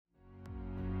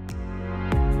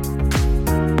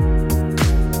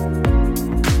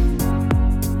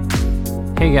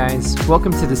Hey guys,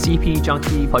 welcome to the CPD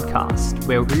Junkie podcast,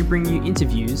 where we bring you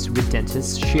interviews with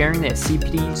dentists sharing their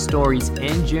CPD stories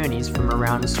and journeys from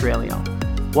around Australia.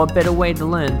 What better way to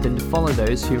learn than to follow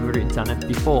those who've already done it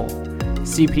before?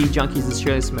 CPD Junkie is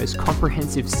Australia's most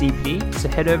comprehensive CPD, so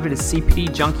head over to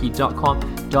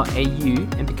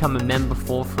cpdjunkie.com.au and become a member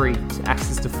for free to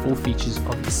access the full features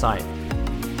of the site.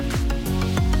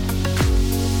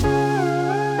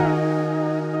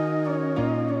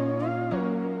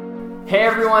 Hey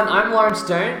everyone, I'm Lauren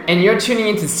Stone, and you're tuning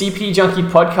into CPD Junkie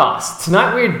podcast.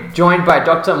 Tonight we're joined by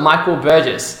Dr. Michael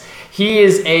Burgess. He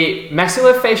is a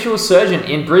maxillofacial surgeon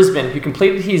in Brisbane who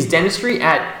completed his dentistry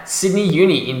at Sydney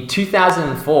Uni in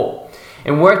 2004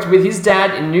 and worked with his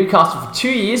dad in Newcastle for 2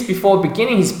 years before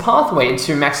beginning his pathway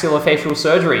into maxillofacial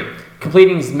surgery,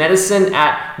 completing his medicine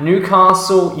at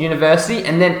Newcastle University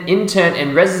and then intern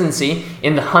and residency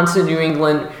in the Hunter, New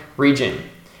England region.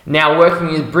 Now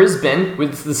working in Brisbane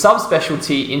with the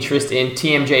subspecialty interest in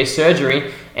TMJ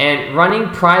surgery and running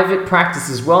private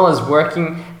practice, as well as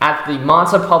working at the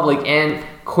Mater Public and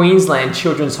Queensland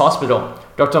Children's Hospital.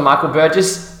 Dr. Michael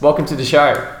Burgess, welcome to the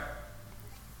show.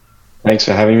 Thanks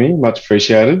for having me, much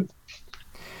appreciated.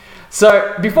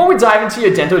 So before we dive into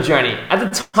your dental journey, at the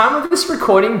time of this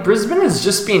recording, Brisbane has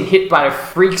just been hit by a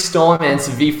freak storm and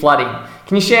severe flooding.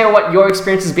 Can you share what your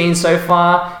experience has been so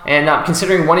far, and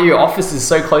considering one of your offices is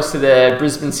so close to the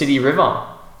Brisbane City River?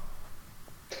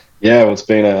 Yeah, well, it's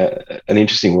been an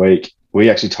interesting week. We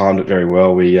actually timed it very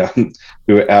well. We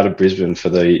were out of Brisbane for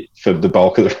the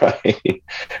bulk of the rain.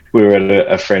 We were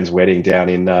at a friend's wedding down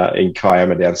in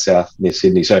Kiama down south near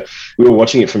Sydney, so we were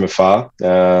watching it from afar.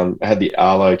 I had the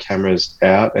Arlo cameras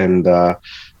out and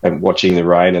watching the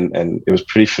rain, and it was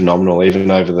pretty phenomenal.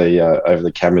 Even over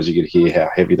the cameras, you could hear how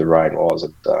heavy the rain was,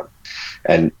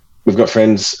 and we've got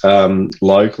friends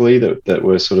locally that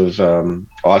were sort of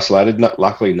isolated.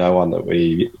 Luckily, no one that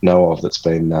we know of that's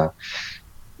been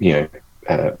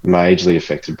majorly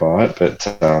affected by it. But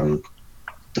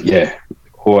yeah,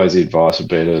 always the advice would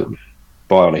be to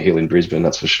buy on a hill in Brisbane.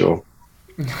 That's for sure.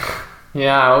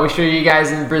 Yeah, I wish you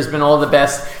guys in Brisbane all the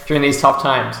best during these tough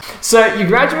times. So you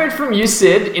graduated from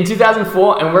USyd in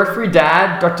 2004 and worked for your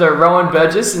dad, Dr. Rowan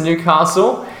Burgess in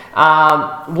Newcastle.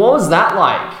 What was that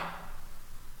like?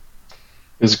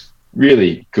 It was a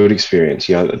really good experience.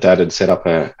 Dad had set up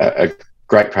a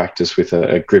great practice with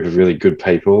a group of really good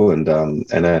people and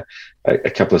a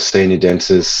couple of senior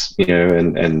dentists,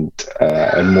 and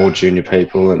more junior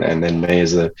people, and then me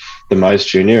as the most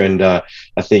junior. And I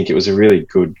think it was a really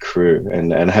good crew,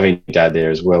 and having Dad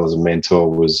there as well as a mentor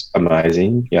was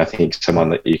amazing. I think someone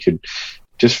that you could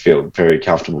just feel very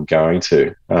comfortable going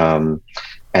to.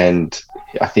 And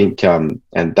I think and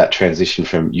that transition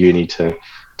from uni to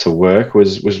work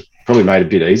was probably made a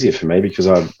bit easier for me because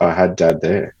I had Dad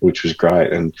there, which was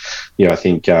great. And I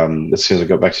think as soon as I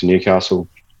got back to Newcastle,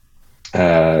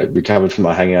 recovered from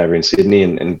my hangover in Sydney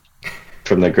and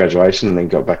from the graduation, and then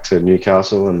got back to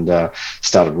Newcastle and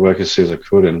started work as soon as I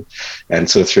could, and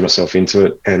sort of threw myself into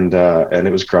it, and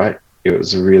it was great. It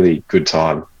was a really good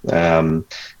time.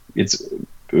 It's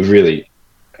really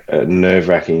a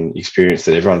nerve-wracking experience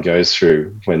that everyone goes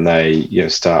through when they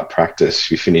start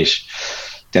practice. You finish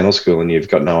dental school and you've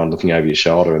got no one looking over your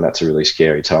shoulder, and that's a really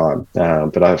scary time.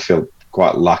 But I feel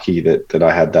quite lucky that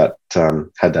I had that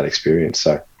experience.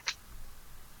 So.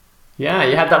 Yeah,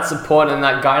 you had that support and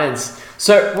that guidance.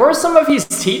 So what are some of his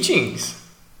teachings?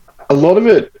 A lot of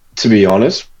it, to be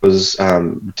honest, was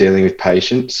dealing with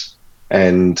patients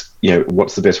and,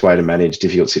 what's the best way to manage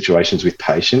difficult situations with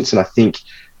patients. And I think,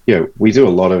 we do a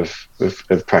lot of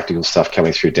practical stuff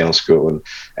coming through dental school,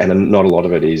 and not a lot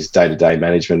of it is day-to-day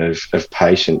management of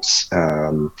patients,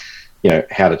 how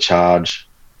to charge,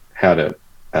 how to,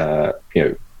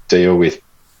 deal with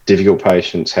difficult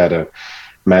patients, how to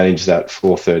manage that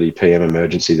 4:30 p.m.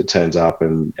 emergency that turns up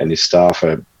and your staff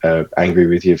are angry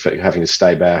with you for having to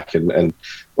stay back, and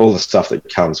all the stuff that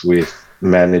comes with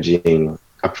managing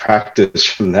a practice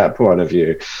from that point of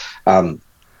view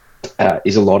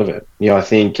is a lot of it. I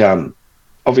think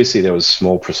obviously there was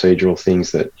small procedural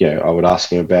things that I would ask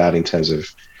him about in terms of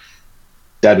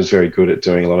Dad was very good at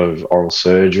doing a lot of oral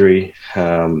surgery.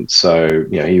 So,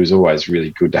 he was always really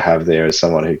good to have there as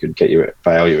someone who could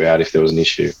bail you out if there was an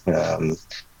issue.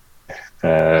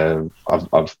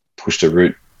 I've pushed a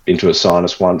root into a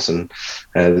sinus once, and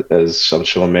as I'm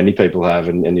sure many people have,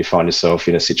 and you find yourself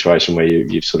in a situation where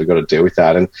you've sort of got to deal with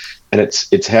that. And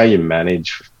it's how you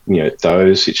manage,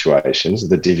 those situations,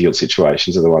 the difficult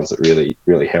situations are the ones that really,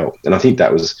 really help. And I think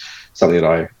that was something that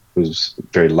I was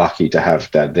very lucky to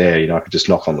have Dad there. I could just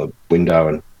knock on the window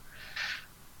and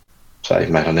say,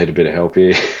 mate, I need a bit of help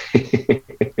here.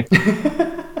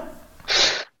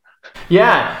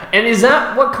 Yeah, and is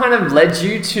that what kind of led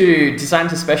you to deciding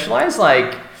to specialize?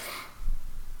 Like,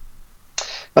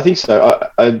 I think so.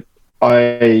 I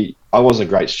was a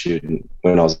great student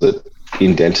when I was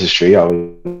in dentistry. I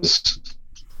was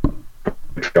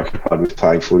preoccupied with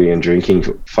playing footy and drinking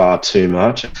far too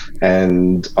much,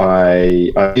 and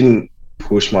I didn't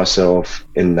push myself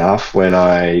enough when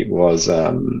I was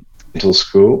middle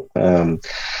school.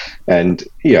 And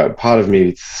part of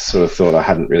me sort of thought I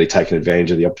hadn't really taken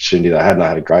advantage of the opportunity that I had, and I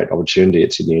had a great opportunity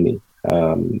at uni.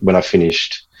 When I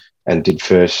finished and did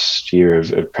first year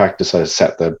of practice, I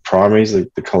sat the primaries,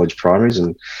 the college primaries,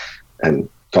 and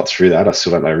got through that. I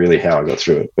still don't know really how I got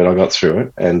through it, but I got through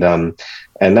it, and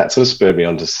that sort of spurred me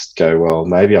on to go, well,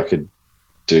 maybe I could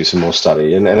do some more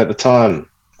study. And at the time,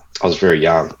 I was very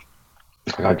young.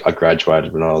 I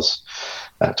graduated when I was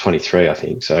 23, I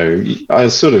think. So I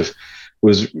sort of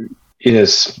was in a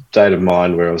state of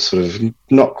mind where I was sort of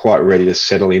not quite ready to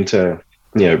settle into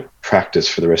practice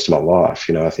for the rest of my life.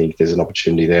 I think there's an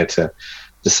opportunity there to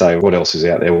say what else is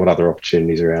out there, what other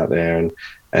opportunities are out there,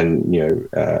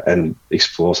 and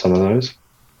explore some of those.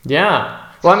 Yeah.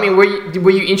 Well, I mean, were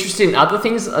you interested in other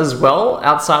things as well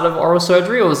outside of oral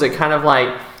surgery, or was it kind of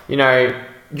like,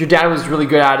 your dad was really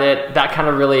good at it, that kind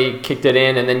of really kicked it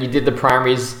in, and then you did the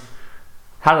primaries?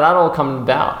 How did that all come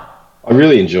about? I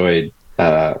really enjoyed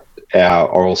our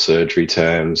oral surgery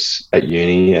terms at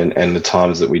uni, and the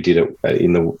times that we did it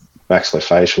in the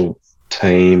maxillofacial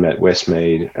team at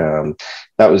Westmead.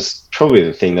 That was probably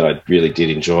the thing that I really did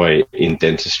enjoy in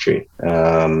dentistry.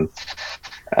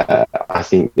 I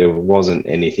think there wasn't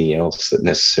anything else that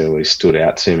necessarily stood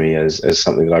out to me as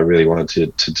something that I really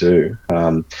wanted to do.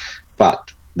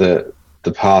 But the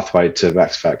pathway to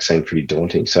MaxFac seemed pretty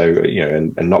daunting. So,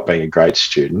 and not being a great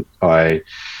student, I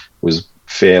was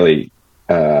fairly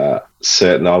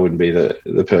certain I wouldn't be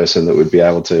the person that would be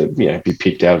able to, be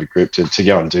picked out of a group to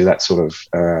go and do that sort of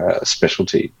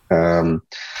specialty.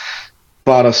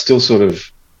 But I still sort of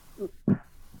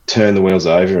turned the wheels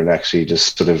over and actually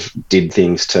just sort of did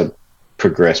things to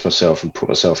progress myself and put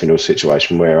myself into a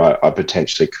situation where I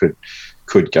potentially could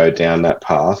go down that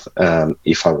path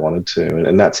if I wanted to,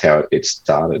 and that's how it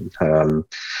started.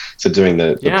 So doing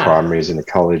the primaries in the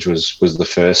college was the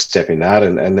first step in that,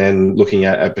 and then looking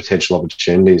at potential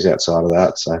opportunities outside of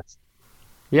that. So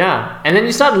yeah, and then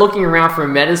you started looking around for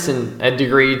a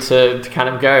degree to kind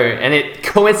of go, and it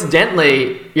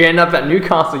coincidentally you end up at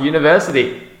Newcastle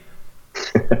University.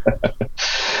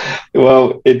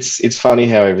 Well, it's funny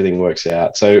how everything works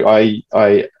out. So I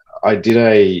did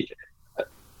a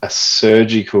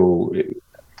surgical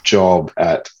job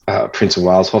at Prince of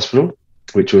Wales Hospital,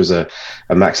 which was a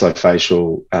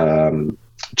maxillofacial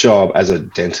job as a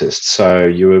dentist. So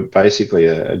you were basically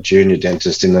a junior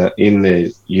dentist in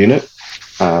the unit.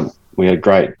 We had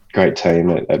a great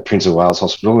team at Prince of Wales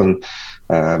Hospital,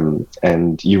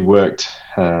 and you worked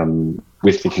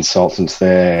with the consultants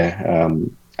there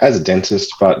as a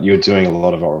dentist, but you were doing a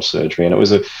lot of oral surgery, and it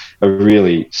was a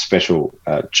really special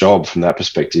job from that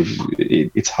perspective.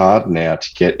 It's hard now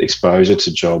to get exposure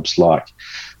to jobs like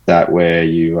that, where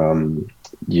you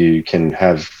can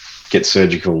get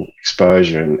surgical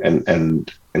exposure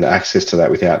and access to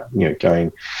that without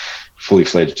going fully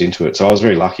fledged into it. So I was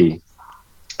very lucky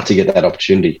to get that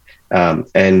opportunity,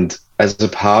 and as a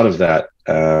part of that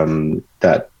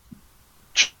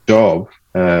job,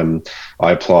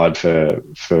 I applied for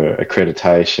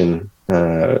accreditation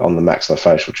on the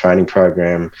maxillofacial training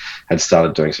program, had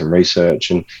started doing some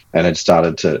research, and had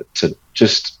started to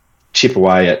just chip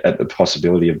away at the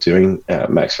possibility of doing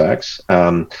MaxFacs,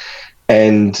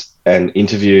 and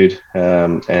interviewed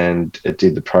and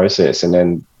did the process. And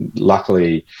then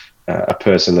luckily a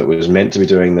person that was meant to be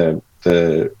doing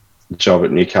the job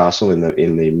at Newcastle in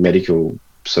the medical,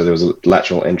 so there was a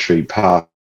lateral entry path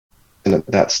at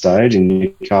that stage in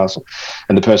Newcastle,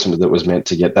 and the person that was meant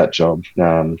to get that job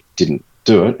didn't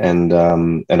do it, and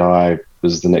I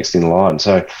was the next in line.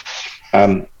 So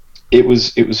it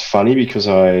was funny because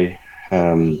I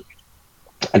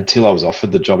until I was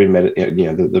offered the job in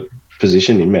the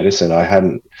position in medicine, I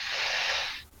hadn't,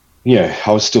 I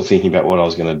was still thinking about what I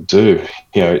was going to do.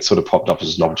 It sort of popped up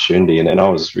as an opportunity, and I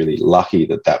was really lucky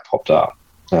that popped up.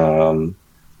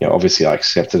 Obviously I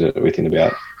accepted it within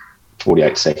about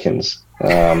 48 seconds.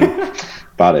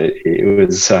 But it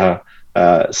was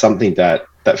something that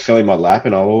fell in my lap,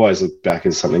 and I'll always look back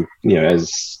as something,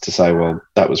 as to say, well,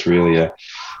 that was really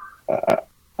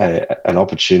an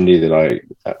opportunity that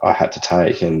I had to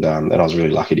take, and I was really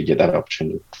lucky to get that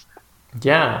opportunity.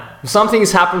 Yeah. Some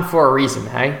things happen for a reason,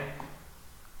 hey?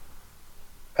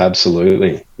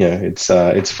 Absolutely.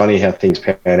 It's funny how things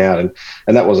pan out, and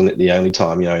that wasn't the only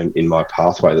time, in my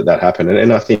pathway that happened.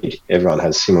 And I think everyone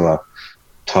has similar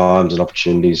times and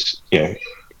opportunities,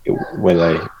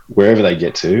 wherever they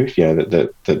get to,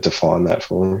 that define that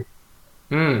for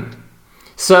them.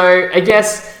 So I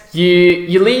guess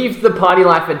you leave the party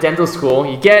life at dental school,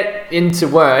 you get into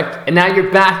work, and now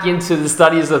you're back into the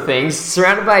studies of things,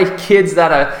 surrounded by kids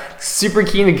that are super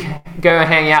keen to go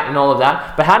hang out and all of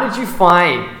that. But how did you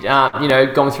find,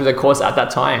 going through the course at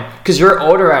that time? Because you're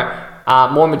older,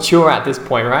 more mature at this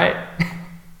point, right?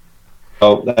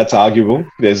 Oh, that's arguable.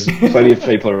 There's plenty of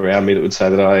people around me that would say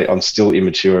that I'm still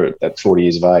immature at 40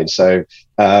 years of age. So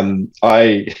I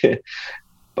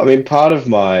mean, part of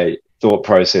my thought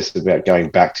process about going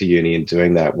back to uni and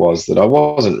doing that was that I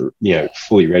wasn't,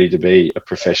 fully ready to be a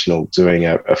professional doing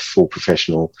a full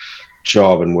professional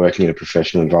job and working in a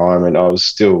professional environment. I was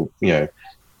still,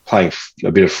 playing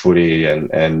a bit of footy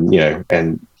and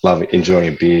enjoying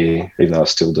a beer, even though I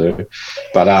still do.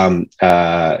 But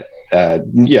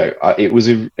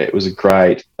it was a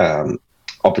great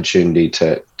opportunity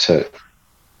to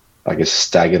I guess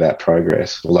stagger that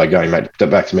progress. Although going back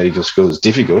to medical school is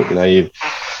difficult.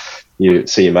 You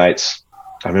see your mates.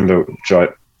 I remember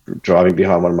driving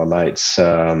behind one of my mates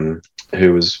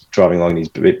who was driving along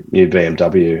his new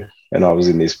BMW, and I was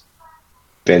in this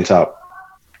bent up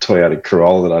Toyota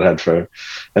Corolla that I'd had for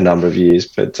a number of years.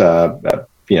 But I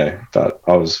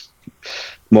was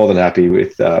more than happy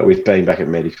with being back at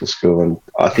medical school. And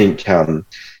I think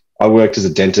I worked as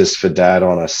a dentist for Dad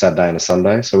on a Saturday and a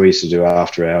Sunday. So we used to do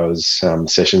after hours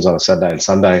sessions on a Saturday and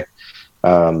Sunday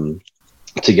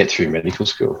to get through medical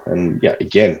school. And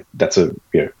again, that's a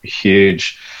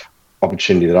huge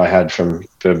opportunity that I had from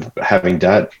having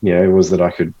Dad, was that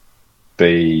I could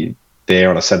be there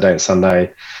on a Saturday and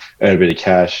Sunday, earn a bit of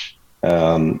cash.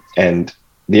 And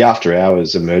the after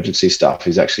hours emergency stuff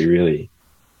is actually really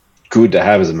good to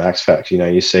have as a max fact.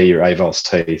 You see your avulse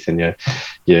teeth and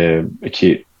your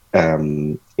acute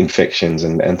infections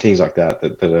and things like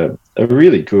that are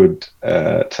really good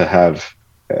to have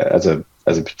as a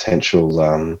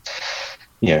potential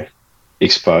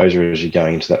exposure as you're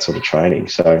going into that sort of training.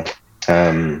 So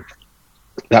I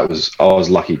was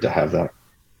lucky to have that.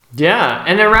 Yeah,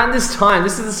 and around this time,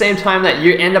 this is the same time that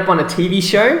you end up on a TV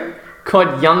show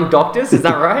called Young Doctors. Is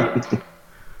that right?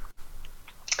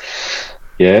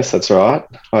 Yes, that's right.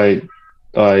 I've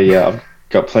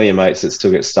got plenty of mates that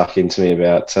still get stuck into me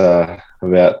about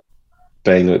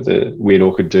being the weird,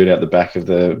 awkward dude out the back of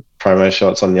the promo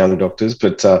shots on Young Doctors.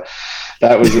 But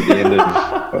that was at the end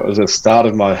of it was the start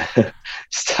of my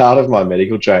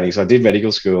medical training. So I did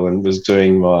medical school and was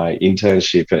doing my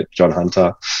internship at John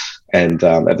Hunter, and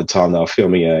at the time they were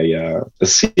filming a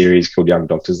series called Young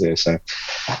Doctors there. So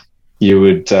you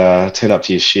would turn up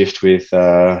to your shift with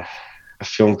a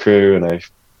film crew and a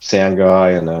sound guy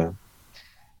and a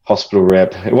hospital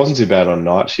rep. It wasn't too bad on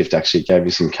night shift, actually. It gave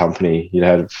you some company. You'd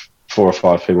have 4 or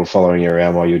 5 people following you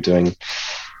around while you were doing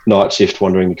night shift,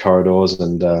 wandering the corridors,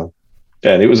 and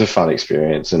it was a fun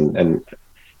experience and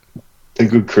a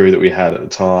good crew that we had at the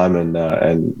time,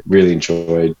 and really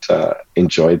enjoyed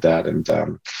that. And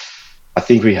I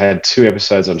think we had 2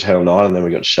 episodes on Channel 9, and then we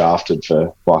got shafted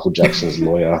for Michael Jackson's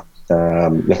lawyer,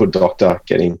 or doctor,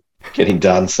 getting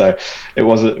done. So it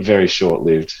was a very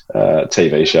short-lived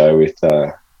TV show with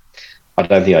I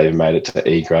don't think I even made it to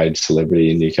E-grade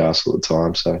celebrity in Newcastle at the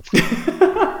time. So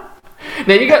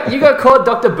now you got called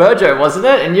Dr. Burjo, wasn't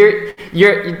it? And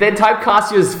they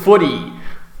typecast you as footy.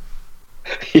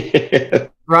 Yeah.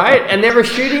 Right? And they were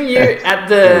shooting you at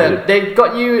they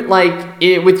got you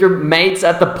with your mates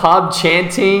at the pub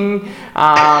chanting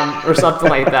or something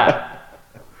like that.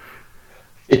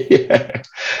 Yeah,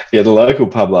 the local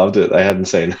pub loved it. They hadn't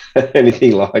seen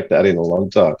anything like that in a long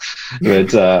time.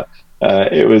 But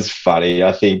it was funny.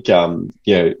 I think they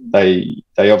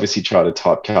obviously try to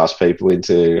typecast people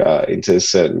into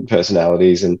certain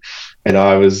personalities, and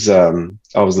I was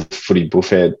the footy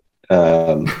buffhead.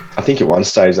 I think at one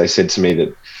stage they said to me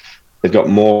that they've got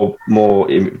more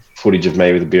footage of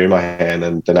me with a beer in my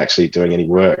hand than actually doing any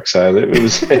work. So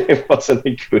it wasn't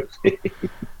a good thing.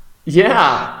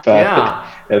 Yeah, but yeah.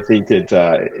 I think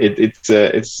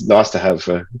it's nice to have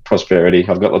for prosperity.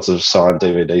 I've got lots of signed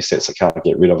DVD sets I can't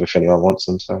get rid of if anyone wants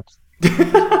them. So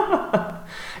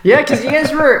yeah, because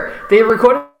they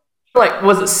recorded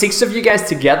was it 6 of you guys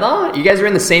together? You guys were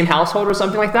in the same household or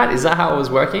something like that? Is that how it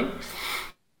was working?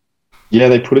 Yeah,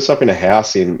 they put us up in a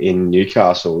house in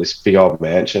Newcastle, this big old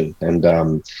mansion, and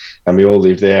we all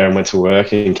lived there and went to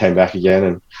work and came back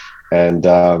again, and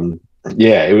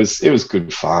yeah, it was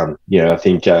good fun. I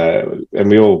think, and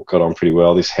we all got on pretty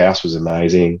well. This house was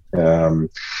amazing. We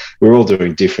were all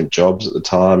doing different jobs at the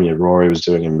time. Rory was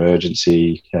doing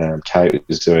emergency, Kate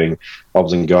was doing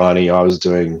obs and gynae, I was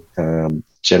doing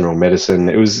general medicine.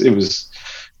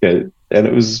 Yeah, and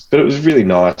but it was really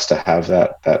nice to have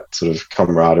that sort of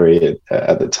camaraderie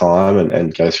at the time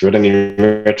and go through it. And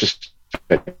in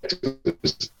retrospect, it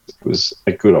was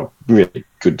a really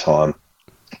good time,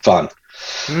 fun.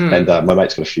 And my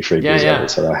mate's got a few free beers out of it,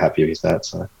 so they're happy with that.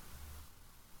 So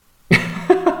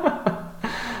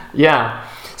yeah.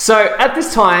 So at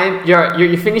this time,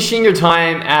 you're finishing your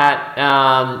time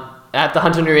at the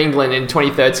Hunter New England in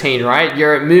 2013, right?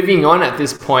 You're moving on at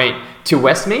this point to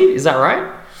Westmead, is that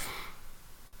right?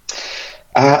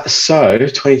 So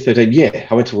 2013, yeah,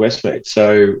 I went to Westmead.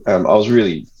 So I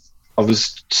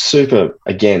was super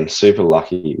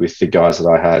lucky with the guys that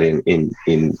I had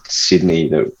in Sydney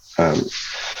that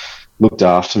looked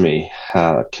after me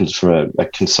from a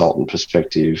consultant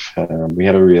perspective. We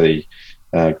had a really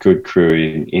good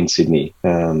crew in Sydney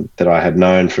that I had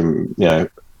known from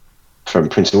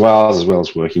Prince of Wales, as well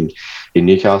as working in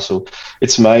Newcastle.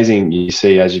 It's amazing, you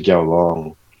see, as you go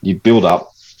along, you build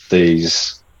up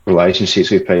these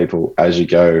relationships with people as you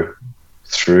go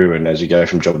through and as you go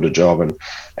from job to job,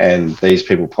 and these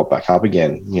people pop back up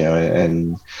again,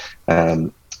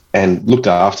 and looked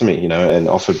after me, and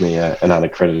offered me an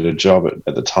unaccredited job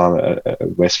at the time at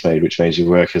Westmead, which means you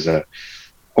work as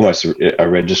almost a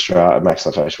registrar, a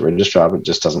maxillofacial registrar, but it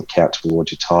just doesn't count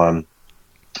towards your time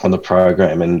on the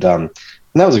program. And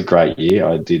that was a great year.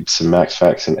 I did some max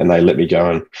facs, and they let me go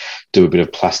and do a bit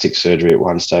of plastic surgery at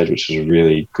one stage, which was a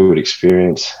really good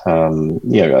experience.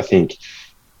 I think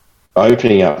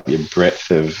opening up your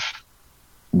breadth of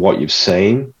what you've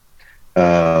seen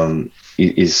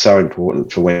is so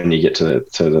important for when you get to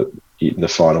the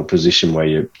final position where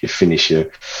you finish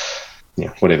your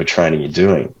whatever training you're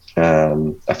doing.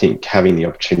 I think having the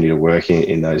opportunity to work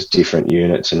in those different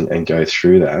units and go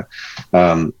through that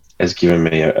has given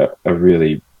me a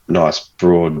really nice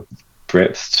broad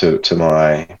breadth to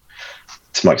my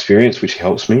experience, which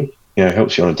helps me.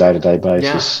 Helps you on a day-to-day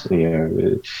basis. Yeah.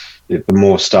 The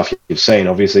more stuff you've seen,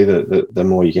 obviously, the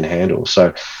more you can handle.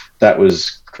 So that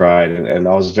was great, and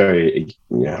I was very,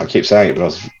 I keep saying it, but I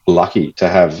was lucky to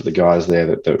have the guys there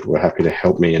that were happy to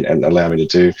help me and allow me to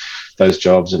do those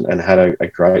jobs, and had a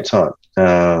great time.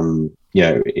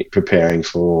 Preparing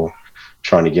for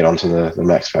trying to get onto the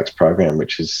Max Fax program,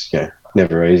 which is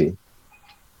never easy.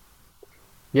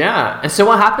 Yeah, and so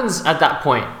what happens at that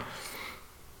point?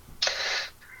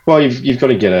 Well, you've got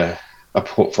to get a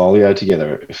portfolio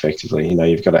together effectively.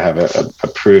 You've got to have a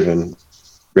proven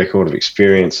record of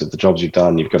experience of the jobs you've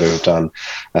done. You've got to have done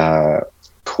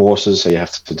courses, so you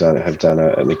have to have done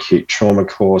an acute trauma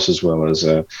course as well as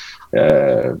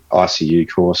ICU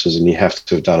courses, and you have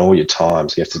to have done all your time.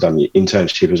 So you have to have done your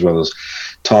internship as well as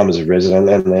time as a resident.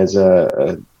 And there's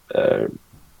a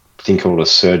thing called a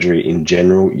surgery in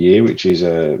general year, which is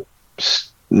a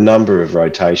number of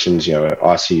rotations, an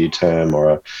ICU term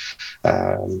or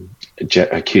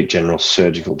acute general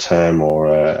surgical term or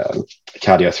a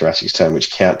cardiothoracic term,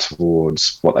 which count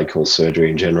towards what they call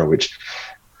surgery in general, which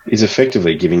is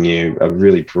effectively giving you a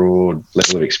really broad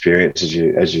level of experience as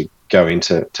you go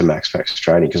into Max Fax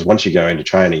training. Because once you go into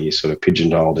training, you're sort of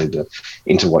pigeonholed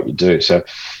into what you do. So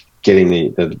getting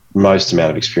the most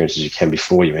amount of experience as you can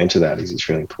before you enter that is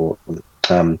really important.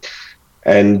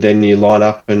 And then you line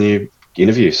up and you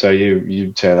interview. So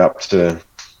you turn up to,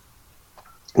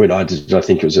 when I did, I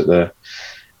think it was at the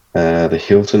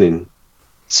Hilton in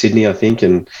Sydney, I think,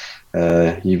 and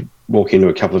you walk into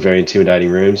a couple of very intimidating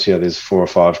rooms. There's 4 or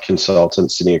 5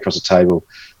 consultants sitting across a table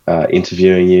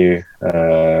interviewing you,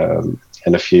 and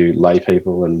a few lay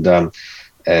people, and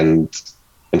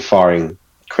firing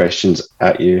questions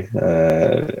at you.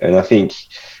 And I think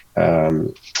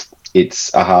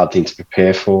it's a hard thing to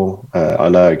prepare for. I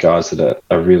know guys that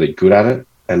are really good at it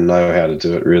and know how to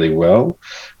do it really well,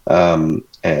 and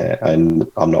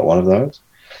I'm not one of those.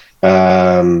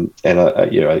 And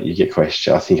you get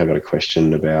questions. I think I got a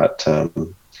question about,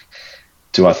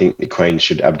 do I think the Queen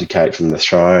should abdicate from the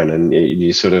throne? And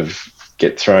you sort of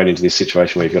get thrown into this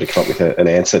situation where you've got to come up with an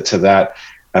answer to that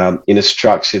in a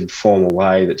structured, formal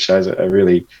way that shows a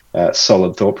really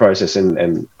solid thought process.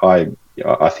 And I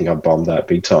think I bombed that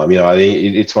big time. I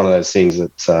think it's one of those things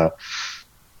that,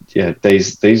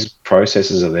 these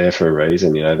processes are there for a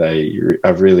reason. They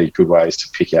are really good ways to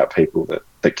pick out people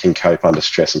that can cope under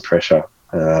stress and pressure.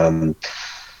 And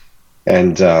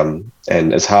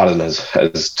as hard and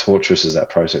as torturous as that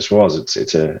process was,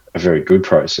 it's a very good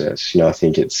process. I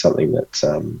think it's something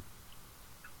that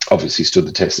obviously stood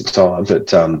the test of time,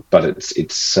 but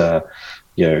it's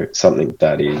something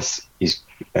that is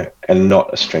and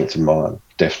not a strength of mine,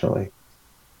 definitely.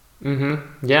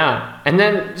 Yeah. And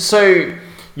then, so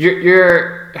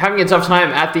you're having a tough time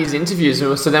at these interviews.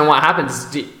 So then what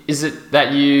happens? Is it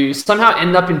that you somehow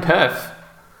end up in Perth?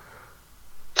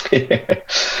 Yeah.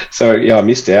 So I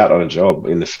missed out on a job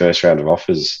in the first round of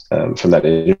offers from that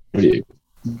interview.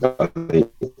 I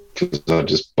think because I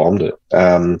just bombed it.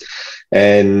 I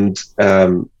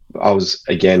was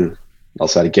I'll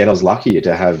say it again, I was lucky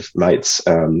to have mates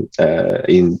in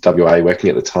WA working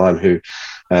at the time who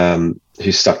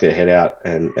stuck their head out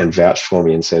and vouched for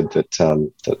me and said that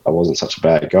I wasn't such a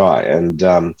bad guy.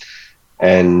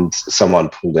 And someone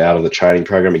pulled out of the training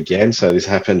program again. So this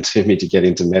happened to me to get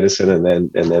into medicine, and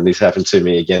then this happened to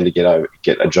me again to get a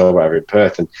job over in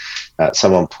Perth. And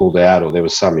someone pulled out, or there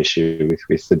was some issue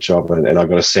with the job, and I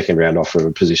got a second round offer of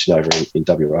a position over in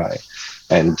WA.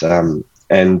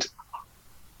 And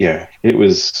yeah, it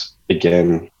was,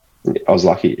 again, I was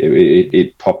lucky.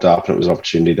 It popped up, and it was an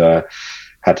opportunity that I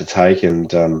had to take.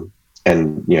 And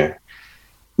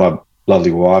my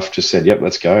lovely wife just said, "Yep,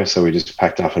 let's go." So we just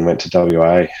packed up and went to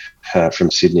WA from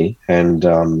Sydney, and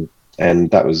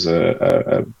that was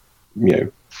a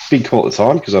big call at the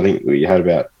time, because I think we had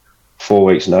about 4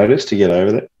 weeks' notice to get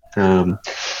over there.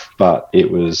 But it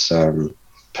was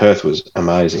Perth was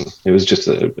amazing. It was just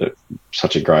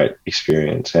such a great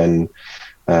experience, and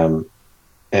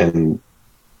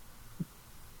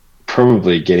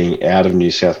probably getting out of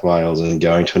New South Wales and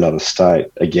going to another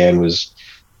state again was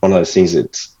one of those things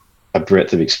that's a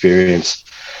breadth of experience,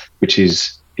 which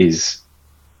is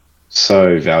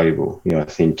so valuable. I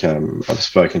think I've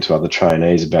spoken to other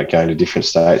trainees about going to different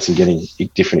states and getting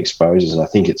different exposures, and I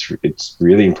think it's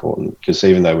really important, because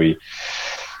even though we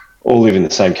all live in the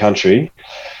same country,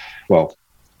 well,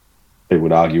 people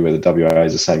would argue whether WA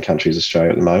is the same country as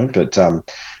Australia at the moment, but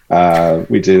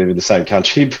we do live in the same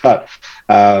country, but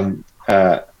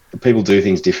people do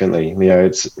things differently.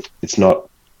 It's not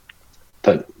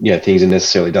that things are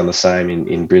necessarily done the same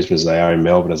in Brisbane as they are in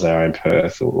Melbourne, as they are in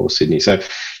Perth or Sydney. So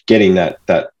getting that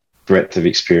breadth of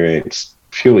experience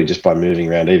purely just by moving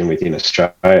around, even within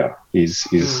Australia, is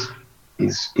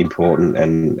important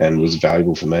and was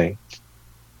valuable for me.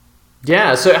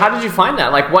 Yeah. So how did you find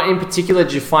that? Like, what in particular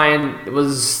did you find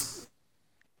was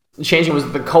changing? Was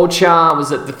it the culture?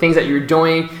 Was it the things that you were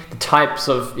doing? The types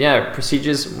of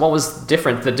procedures? What was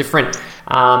different? The different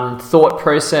thought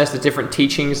process, the different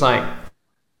teachings, like.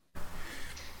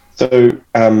 So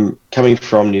coming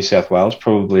from New South Wales,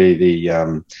 probably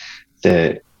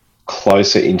the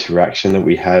closer interaction that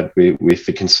we had with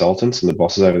the consultants and the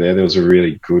bosses over there was a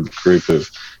really good group of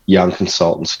young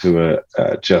consultants who were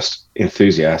just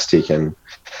enthusiastic and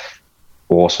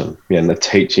awesome. And the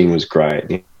teaching was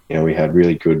great. We had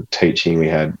really good teaching. We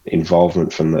had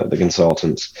involvement from the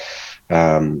consultants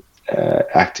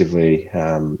actively.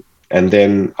 And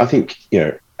then I think,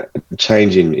 a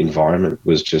change in environment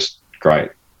was just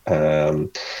great. I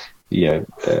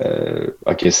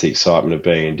guess the excitement of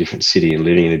being in a different city and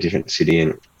living in a different city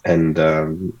and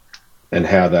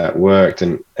how that worked.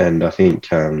 And I think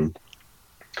the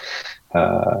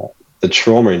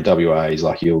trauma in WA is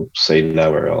like you'll see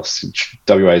nowhere else.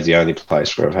 WA is the only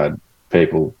place where I've had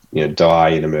people, die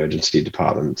in emergency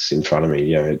departments in front of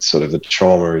me. It's sort of, the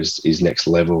trauma is next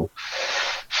level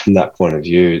from that point of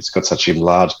view. It's got such a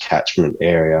large catchment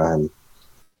area, and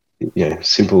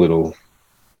simple little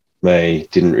me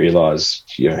didn't realise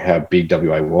how big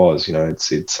WA was.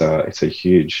 It's a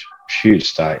huge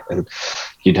state, and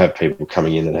you'd have people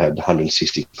coming in that had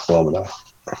 160-kilometre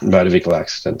motor vehicle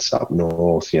accidents up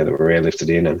north, that were airlifted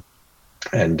in and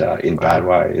in bad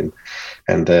way,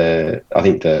 and I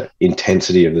think the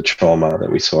intensity of the trauma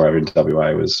that we saw over in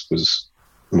WA was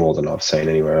more than I've seen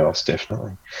anywhere else,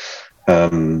 definitely.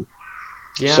 So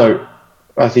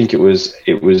I think it was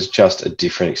just a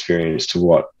different experience to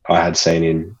what I had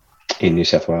seen in New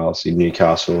South Wales, in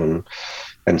Newcastle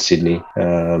and Sydney.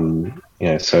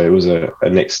 So it was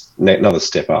another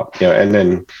step up. And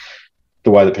then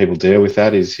the way that people deal with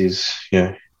that is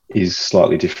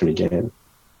slightly different again.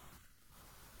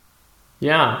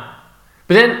 Yeah.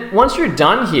 But then once you're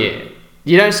done here,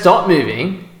 you don't stop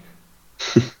moving.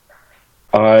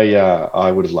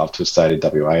 I would have loved to have stayed in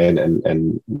WA,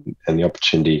 and the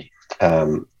opportunity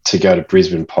to go to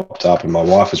Brisbane popped up, and my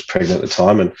wife was pregnant at the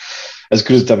time, and as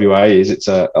good as WA is, it's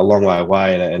a long way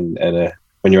away, and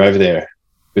when you're over there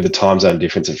with the time zone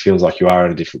difference, it feels like you are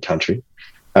in a different country.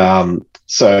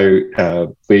 So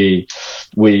we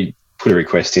put a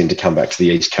request in to come back to the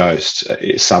East Coast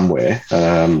somewhere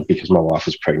because my wife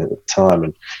was pregnant at the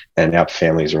time, and our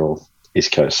families are all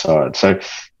East Coast side. So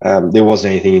there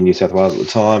wasn't anything in New South Wales at the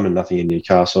time, and nothing in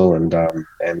Newcastle, and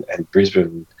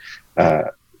Brisbane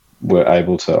were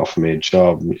able to offer me a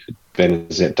job.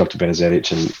 Dr.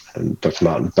 Benezetic and Dr.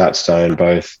 Martin Batstone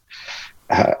both.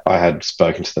 I had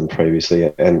spoken to them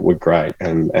previously and were great,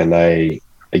 and they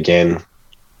again,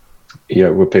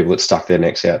 were people that stuck their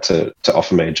necks out to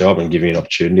offer me a job and give me an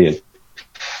opportunity.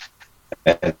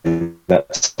 And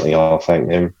that's something I'll thank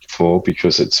them for,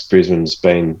 because Brisbane's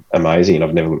been amazing and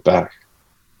I've never looked back.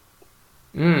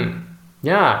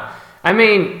 Yeah. I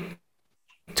mean,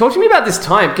 talk to me about this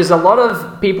time, because a lot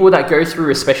of people that go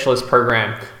through a specialist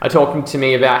program are talking to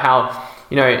me about how,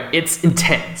 it's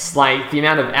intense, like the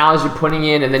amount of hours you're putting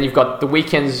in, and then you've got the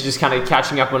weekends just kind of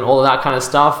catching up on all of that kind of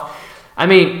stuff. I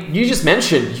mean, you just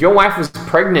mentioned your wife was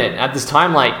pregnant at this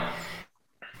time,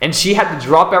 and she had to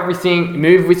drop everything,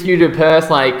 move with you to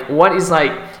Perth.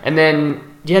 And then,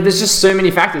 there's just so many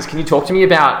factors. Can you talk to me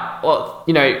about,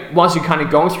 once you're kind of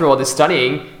going through all this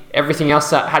studying, everything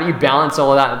else, how do you balance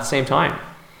all of that at the same time?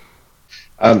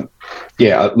 Look,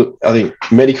 I think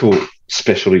medical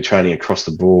specialty training across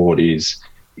the board is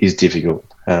difficult,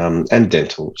 and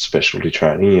dental specialty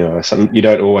training. You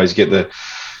don't always get the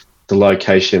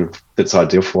location that's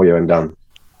ideal for you,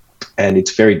 and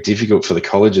it's very difficult for the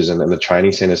colleges and the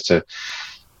training centres to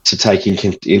take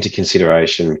into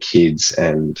consideration kids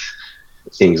and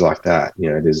things like that.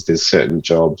 There's certain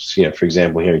jobs. For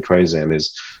example, here in Queensland,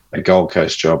 there's a Gold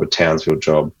Coast job, a Townsville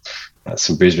job,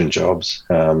 some Brisbane jobs,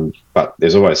 but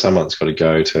there's always someone that's got to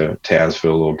go to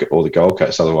Townsville or the Gold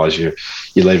Coast. Otherwise, you're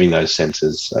leaving those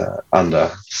centres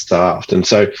understaffed, and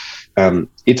so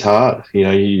it's hard.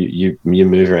 You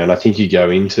move around. I think you go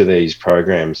into these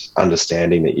programs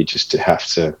understanding that you just have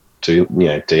to deal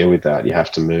with that. You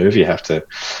have to move. You have to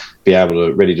be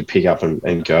ready to pick up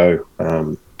and go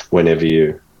whenever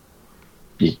you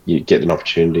get an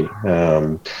opportunity.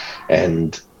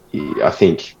 And I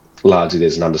think largely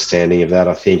there's an understanding of that.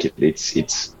 I think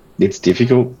it's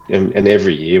difficult, and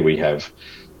every year we have,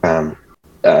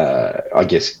 I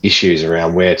guess, issues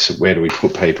around where do we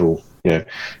put people,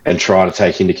 and try to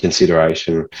take into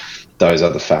consideration those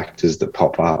other factors that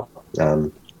pop up.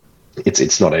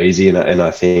 It's not easy, and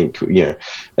I think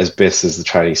as best as the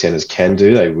training centres can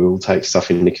do, they will take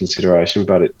stuff into consideration.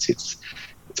 But it's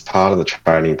part of the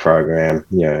training program.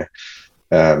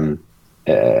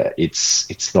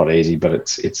 It's not easy, but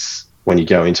it's when you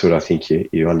go into it, I think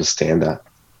you understand that.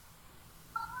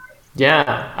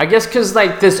 Yeah, I guess because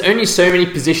there's only so many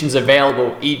positions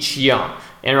available each year,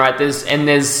 and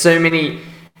there's so many,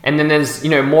 and then there's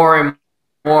more and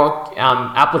more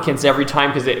applicants every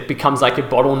time, because it becomes like a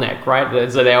bottleneck, right?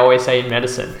 As they always say in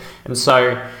medicine. And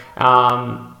so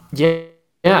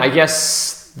I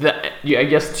guess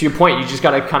to your point, you just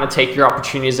got to kind of take your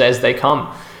opportunities as they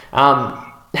come.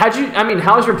 How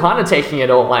was your partner taking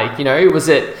it all? Was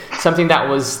it something that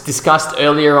was discussed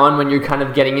earlier on when you're kind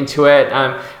of getting into it?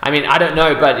 I don't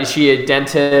know, but is she a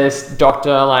dentist,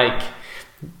 doctor,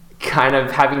 kind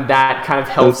of having that kind of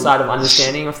health side of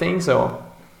understanding of things, or?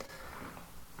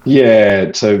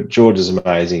 Yeah, so George is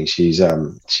amazing. She's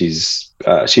a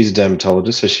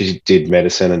dermatologist, so she did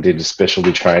medicine and did a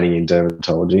specialty training in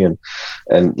dermatology,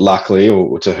 and luckily,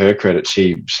 or to her credit,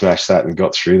 she smashed that and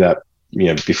got through that,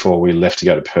 before we left to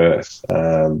go to Perth,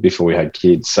 before we had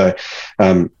kids. So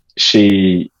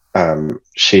she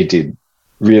did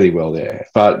really well there.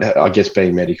 But I guess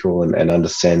being medical and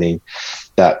understanding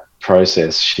that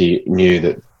process, she knew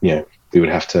that we would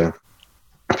have to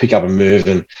pick up and move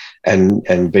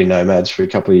and be nomads for a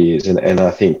couple of years. And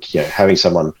I think having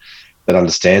someone that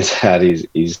understands that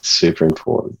is super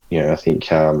important. I think,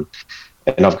 and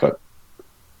I've got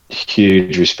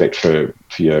huge respect for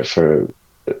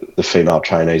the female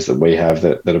trainees that we have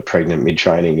that are pregnant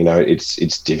mid-training.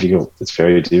 It's difficult. It's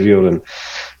very difficult, and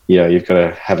you've got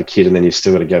to have a kid, and then you've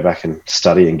still got to go back and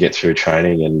study and get through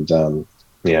training, and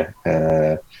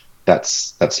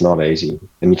that's not easy,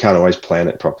 and you can't always plan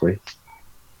it properly,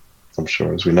 I'm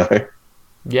sure, as we know.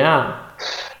 Yeah,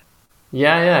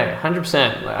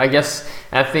 100%.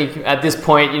 I think at this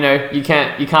point, you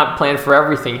can't plan for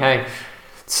everything. Hey,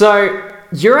 so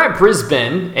you're at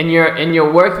Brisbane and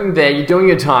you're working there, you're doing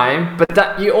your time, but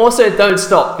that you also don't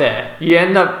stop there. You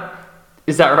end up,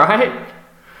 is that right?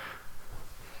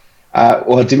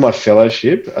 Well, I did my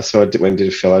fellowship, so went and did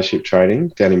a fellowship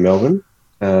training down in Melbourne.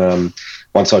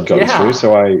 Once I'd gotten through,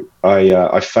 so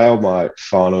I failed my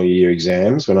final year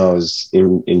exams when I was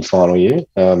in final year,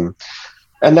 and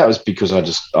that was because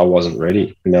I wasn't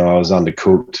ready. I was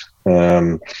undercooked.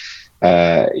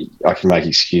 I can make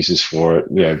excuses for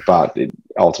it, but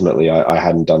ultimately I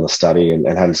hadn't done the study and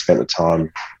hadn't spent the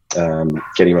time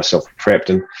getting myself prepped,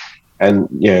 and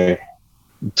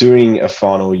doing a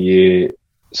final year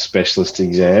specialist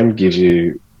exam gives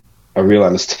you a real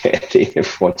understanding of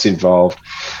what's involved.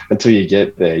 Until you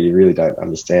get there, you really don't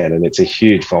understand, and it's a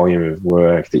huge volume of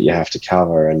work that you have to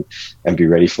cover and be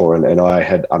ready for. And I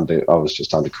was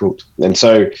just undercooked, and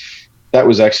so that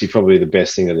was actually probably the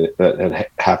best thing that had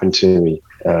happened to me.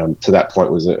 To that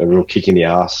point was a real kick in the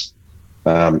ass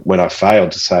when I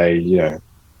failed, to say, you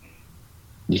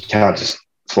can't just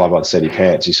fly by the seat of your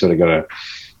pants. You sort of got to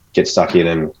get stuck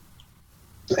in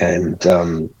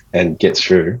and get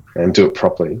through and do it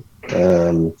properly.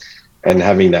 And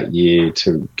having that year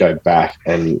to go back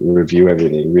and review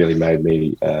everything really made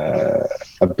me a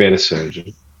better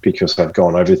surgeon, because I'd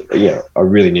gone over, I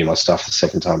really knew my stuff the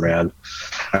second time around.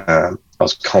 I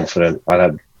was confident. I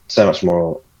had so much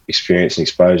more experience and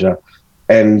exposure,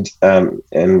 and I think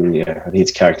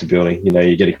it's character building.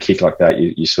 You get a kick like that,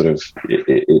 you sort of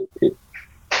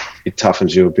it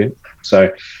toughens you a bit.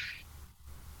 So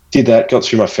did that, got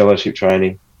through my fellowship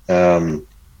training, and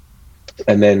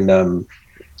then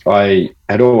I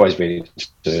had always been into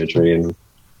surgery and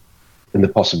the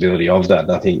possibility of that.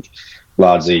 And I think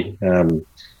largely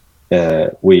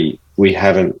we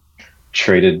haven't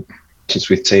treated patients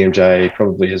with TMJ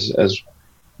probably as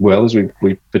well as we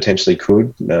potentially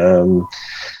could. But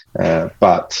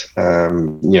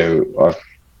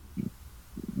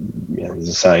there's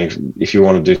a saying: if you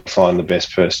want to find the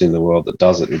best person in the world that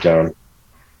does it, and go and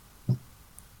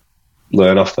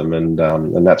learn off them, and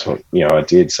that's what I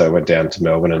did. So I went down to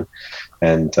Melbourne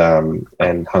and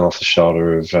hung off the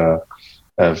shoulder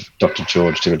of Dr.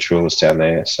 George Dimitroulis down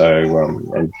there. So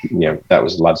that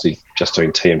was largely just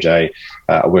doing TMJ.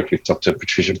 I worked with Dr.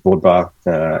 Patricia Boardbar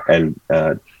and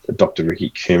Dr. Ricky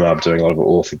Kumar doing a lot of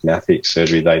orthognathic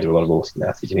surgery. They do a lot of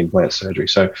orthognathic and implant surgery.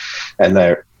 So, and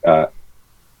they are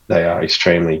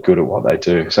extremely good at what they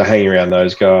do. So hanging around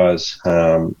those guys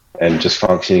and just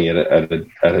functioning at a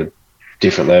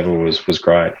different level was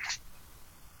great.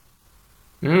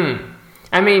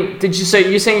 I mean, you're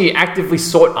saying you actively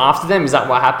sought after them? Is that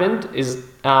what happened?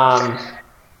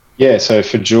 Yeah, so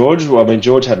for George,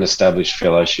 George had an established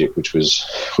fellowship, which was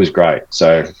great.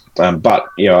 So, but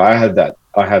I had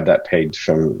that pegged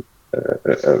from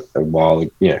a while,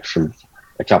 from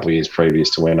a couple of years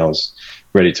previous to when I was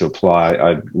ready to apply.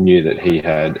 I knew that he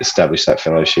had established that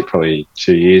fellowship probably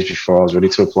 2 years before I was ready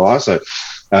to apply. So,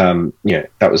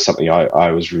 that was something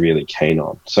I was really keen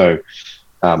on. So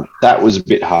that was a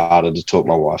bit harder to talk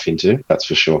my wife into, that's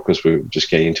for sure, because we were just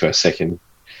getting into our second.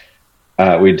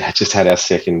 We'd just had our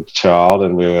second child,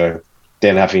 and we were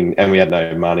then we had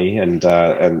no money, and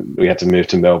we had to move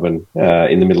to Melbourne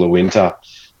in the middle of winter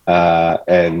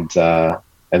and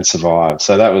survive.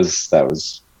 So that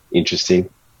was interesting.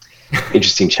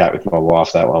 Interesting chat with my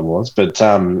wife, that one was. But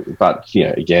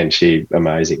again, she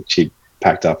amazing. She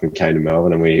packed up and came to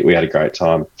Melbourne, and we had a great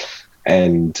time.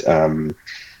 And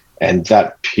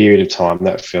that period of time,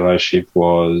 that fellowship,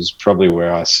 was probably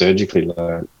where I surgically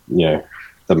learned,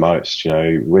 the most.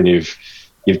 When you've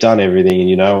done everything and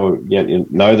you know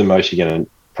the most you're going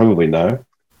to probably know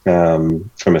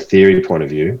from a theory point of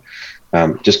view.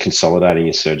 Just consolidating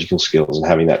your surgical skills and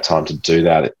having that time to do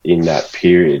that in that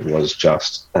period was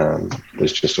just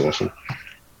awesome.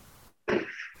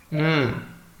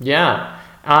 Yeah.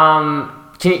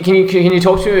 Can you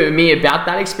talk to me about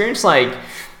that experience? Like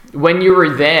when you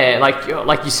were there,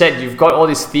 like you said, you've got all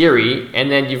this theory,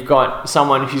 and then you've got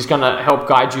someone who's going to help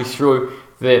guide you through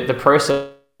the process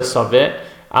of it.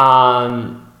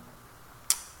 How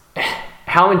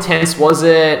intense was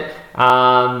it?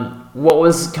 What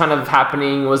was kind of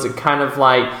happening? Was it kind of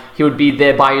like he would be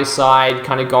there by your side,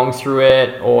 kind of going through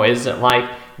it, or is it like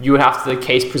you would have to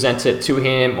case present it to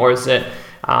him, or is it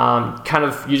kind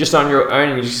of you're just on your own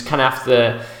and you just kind of have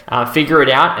to figure it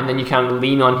out, and then you kind of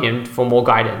lean on him for more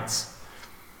guidance?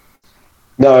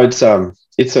 No, it's an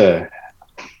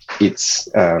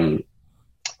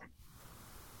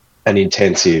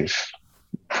intensive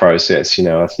process.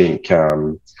 I think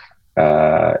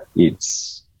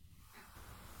it's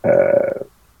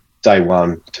day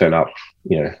one, turn up.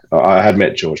 I had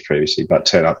met George previously, but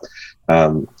turn up,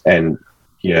 and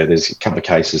there's a couple of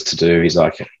cases to do. He's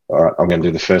like, all right, I'm going to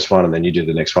do the first one, and then you do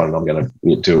the next one, and I'm going to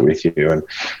do it with you, and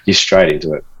you're straight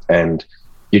into it, and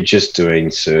you're just doing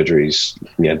surgeries,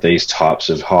 these types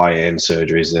of high-end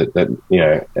surgeries that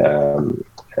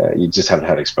you just haven't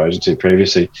had exposure to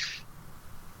previously,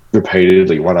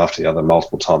 repeatedly, one after the other,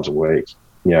 multiple times a week,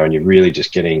 and you're really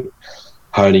just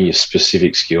honing your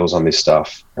specific skills on this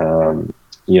stuff. And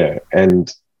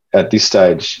at this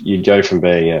stage, you go from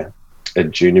being a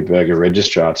junior burger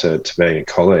registrar to being a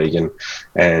colleague,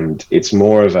 and it's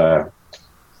more of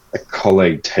a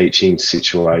colleague teaching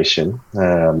situation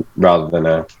rather than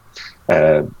a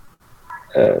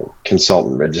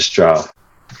consultant registrar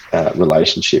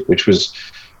relationship, which was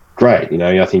great.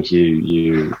 I think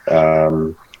you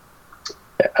are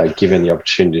given the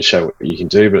opportunity to show what you can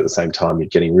do, but at the same time you're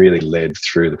getting really led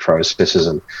through the processes,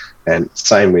 and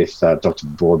same with Dr.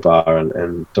 Bordbar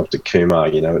and Dr. Kumar.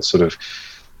 It's sort of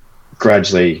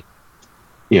gradually,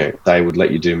 they would let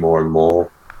you do more and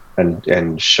more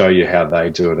and show you how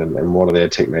they do it and what are their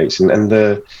techniques, and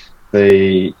the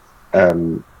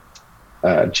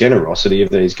generosity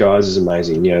of these guys is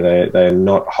amazing. They're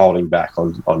not holding back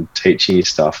on teaching you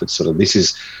stuff. It's sort of, this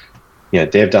is,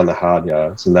 they've done the hard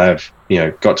yards, and they've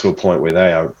got to a point where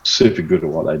they are super good at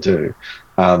what they do,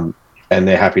 and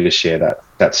they're happy to share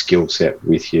that skill set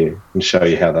with you and show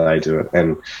you how they do it.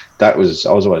 And I was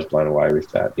always blown away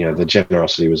with that. The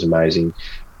generosity was amazing,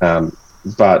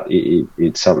 but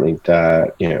it's something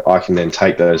that I can then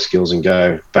take those skills and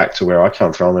go back to where I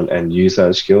come from and use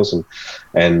those skills,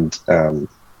 and I'm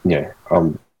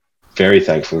very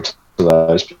thankful to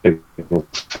those people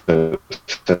for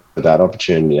that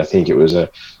opportunity. I think it was a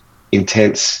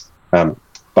intense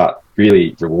but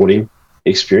really rewarding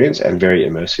experience and very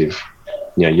immersive.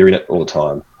 You're in it all the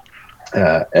time,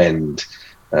 and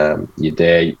you're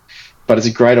there. But it's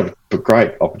a great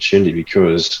opportunity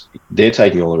because they're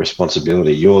taking all the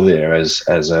responsibility. You're there as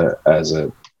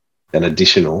an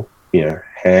additional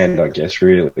hand, I guess,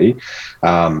 really,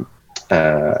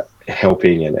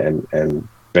 helping and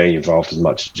being involved as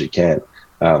much as you can.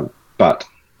 But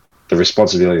the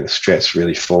responsibility, the stress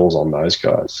really falls on those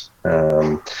guys.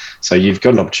 So you've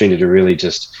got an opportunity to really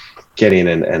just get in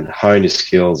and hone your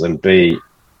skills and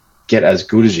get as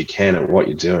good as you can at what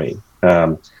you're doing,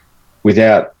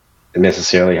 without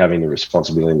necessarily having the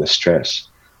responsibility and the stress.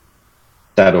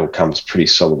 That all comes pretty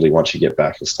solidly once you get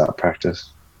back and start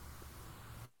practice.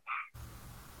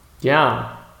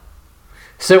 Yeah.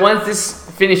 So once this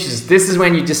finishes, this is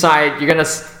when you decide you're going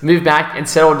to move back and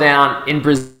settle down in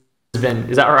Brisbane.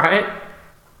 Is that right?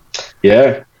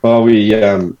 Yeah. Well,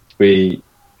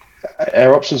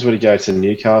 our options were to go to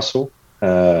Newcastle,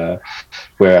 where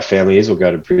our family is, or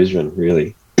go to Brisbane,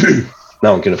 really.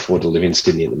 No one can afford to live in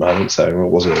Sydney at the moment, so it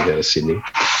wasn't going to go to Sydney.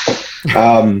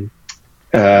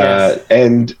 Yes.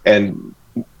 And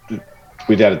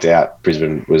without a doubt,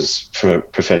 Brisbane was, from a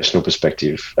professional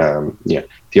perspective, the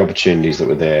opportunities that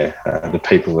were there, the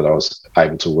people that I was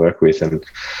able to work with. And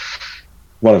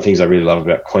one of the things I really love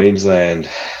about Queensland,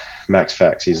 Max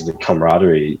Fax, is the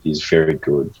camaraderie is very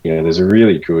good. There's a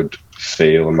really good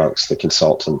feel amongst the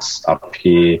consultants up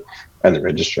here and the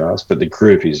registrars, but the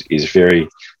group is very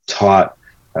tight.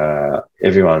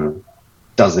 Everyone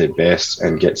does their best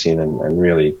and gets in and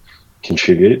really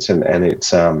contributes, and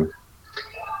it's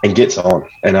and gets on.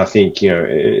 And I think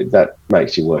that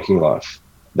makes your working life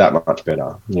that much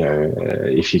better.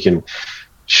 If you can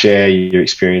share your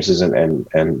experiences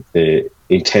and the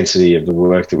intensity of the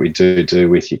work that we do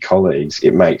with your colleagues,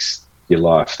 it makes your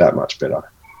life that much better.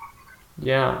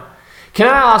 Yeah. Can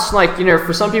I ask,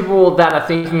 for some people that are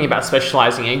thinking about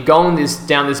specializing and going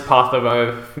down this path of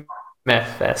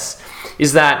OMFS,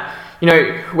 is that,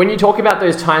 when you talk about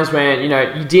those times when, you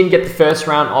didn't get the first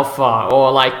round offer,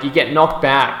 or you get knocked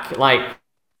back,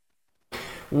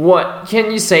 what can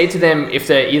you say to them if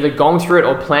they're either going through it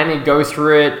or planning to go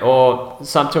through it, or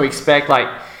something to expect?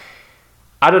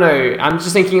 I don't know. I'm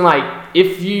just thinking,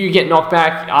 if you get knocked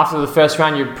back after the first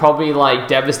round, you're probably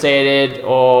devastated,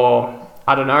 or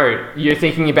I don't know. You're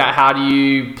thinking about how do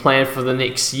you plan for the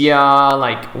next year,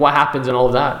 what happens and all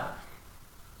of that.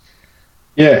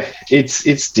 Yeah,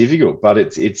 it's difficult, but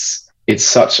it's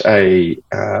such a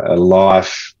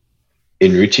life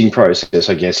enriching process,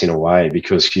 I guess, in a way,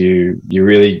 because you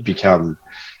really become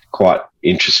quite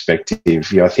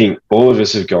introspective. I think all of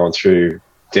us have gone through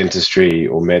dentistry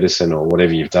or medicine or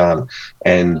whatever you've done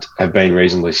and have been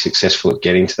reasonably successful at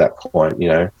getting to that point.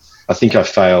 I think I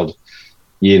failed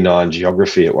year 9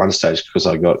 geography at one stage because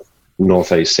I got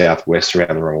north, east, south, west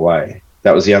around the wrong way.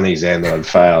 That was the only exam that I'd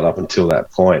failed up until that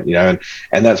point, and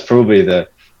that's probably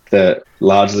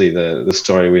largely the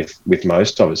story with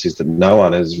most of us, is that no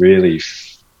one has really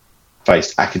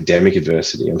faced academic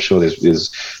adversity. I'm sure there's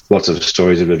lots of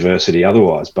stories of adversity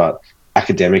otherwise, but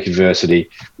academic adversity,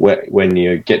 when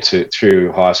you get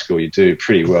through high school, you do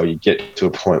pretty well. You get to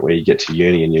a point where you get to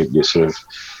uni and you sort of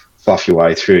fluff your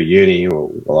way through uni, or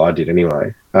well, I did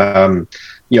anyway. I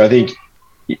think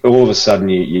all of a sudden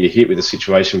you hit with a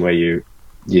situation where you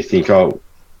think, oh,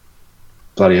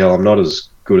 bloody hell, I'm not as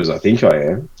good as I think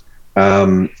I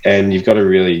am. And you've got to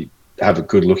really have a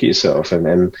good look at yourself,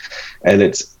 and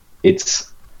it's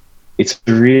a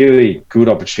really good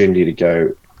opportunity to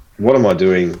go what am I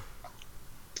doing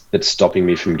that's stopping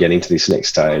me from getting to this next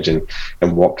stage, and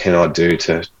what can I do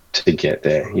to get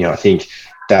there? You know, I think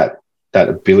that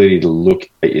ability to look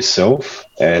at yourself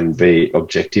and be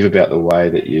objective about the way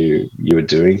that you are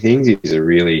doing things is a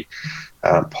really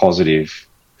positive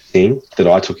thing that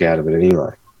I took out of it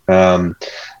anyway.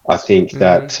 I think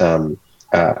that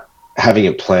having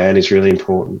a plan is really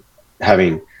important.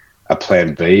 Having a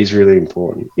plan B is really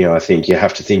important. You know, I think you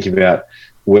have to think about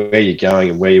where you're going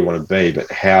and where you want to be, but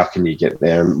how can you get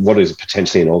there, and what is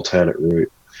potentially an alternate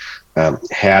route?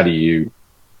 How do you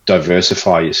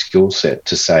diversify your skill set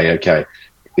to say, okay,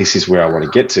 this is where I want to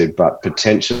get to, but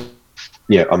potentially,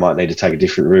 I might need to take a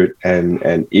different route,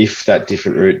 and if that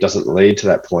different route doesn't lead to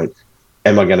that point,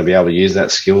 am I going to be able to use that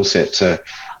skill set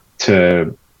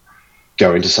to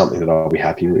go into something that I'll be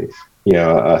happy with? You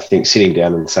know, I think sitting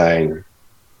down and saying,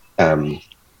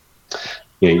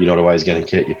 you're not always going to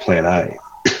get your plan A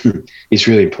is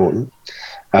really important.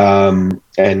 And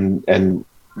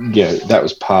that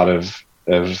was part of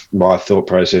my thought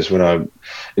process when I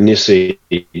initially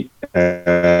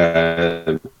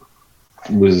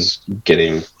was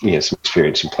getting some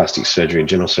experience in plastic surgery and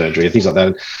general surgery and things like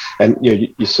that. And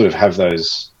you sort of have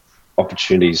those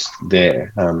opportunities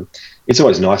there. It's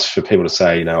always nice for people to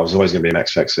say, I was always going to be a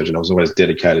max fac surgeon. I was always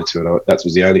dedicated to it. That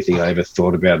was the only thing I ever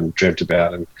thought about and dreamt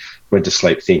about, and went to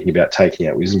sleep thinking about taking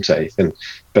out wisdom teeth.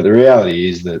 But the reality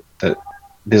is that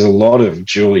there's a lot of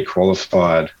dually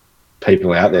qualified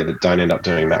people out there that don't end up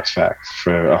doing max facs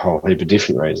for a whole heap of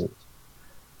different reasons.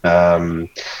 I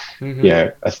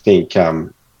think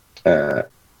the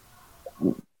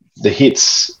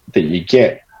hits that you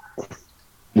get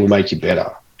will make you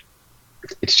better.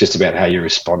 It's just about how you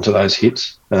respond to those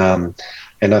hits. And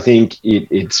I think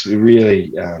it's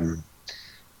really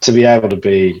to be able to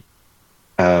be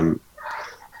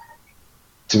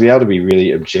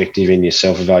really objective in your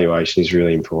self-evaluation is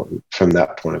really important from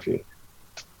that point of view.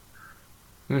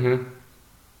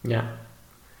 Yeah.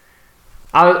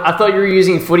 I thought you were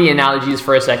using footy analogies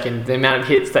for a second, the amount of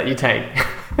hits that you take.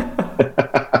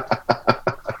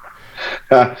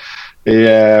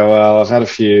 Yeah, well, I've had a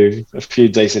few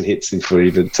decent hits in footy,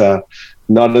 but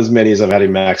not as many as I've had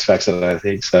in max facs, I don't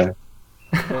think so.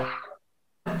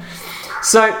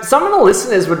 So some of the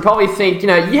listeners would probably think, you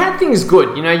had things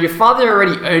good. Your father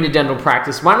already owned a dental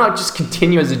practice. Why not just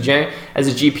continue as a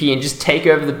GP and just take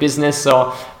over the business?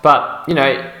 Talk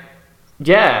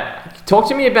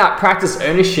to me about practice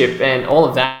ownership and all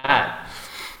of that.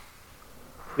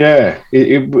 Yeah,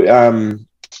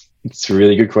 it's a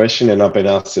really good question, and I've been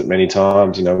asked it many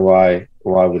times. Why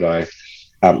would I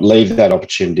leave that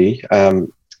opportunity? I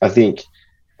think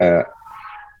at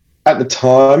the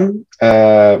time,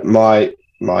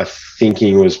 my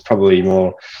thinking was probably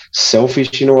more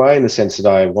selfish in a way, in the sense that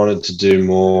I wanted to do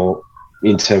more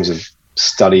in terms of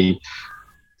study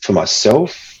for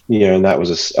myself. And that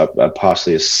was a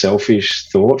partially a selfish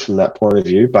thought from that point of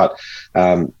view. But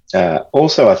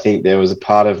also, I think there was a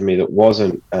part of me that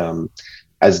wasn't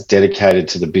as dedicated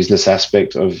to the business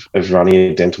aspect of running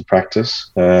a dental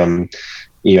practice. I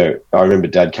remember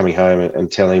Dad coming home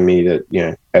and telling me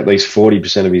that at least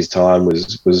 40% of his time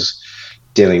was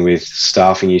dealing with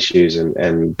staffing issues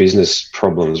and business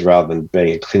problems rather than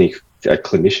being a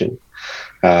clinician,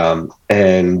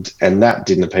 and that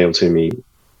didn't appeal to me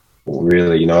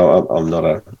really. I'm not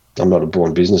a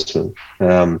born businessman,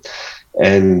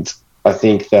 and I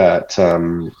think that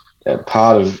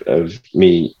part of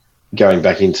me going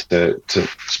back into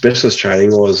specialist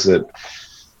training was that,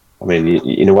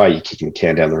 in a way, you're kicking the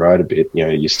can down the road a bit.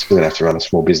 You're still going to have to run a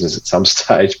small business at some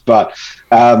stage, but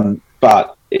that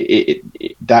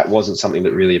wasn't something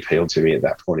that really appealed to me at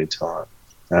that point in time.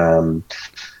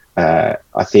 I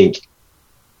think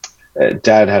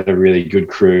Dad had a really good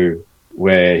crew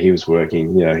where he was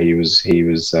working. He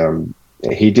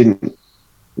didn't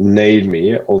need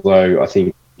me, although I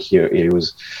think he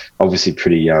was obviously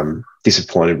pretty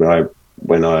disappointed when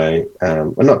I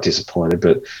not disappointed,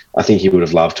 but I think he would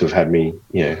have loved to have had me,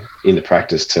 in the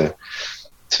practice to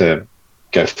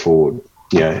go forward,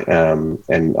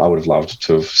 and I would have loved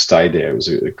to have stayed there. It was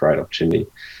a great opportunity.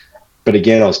 But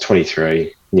again, I was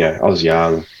 23, I was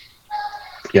young.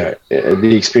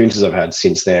 The experiences I've had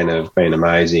since then have been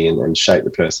amazing and shaped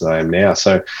the person I am now.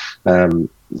 So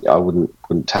I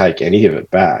wouldn't take any of it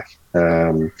back.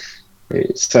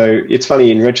 So it's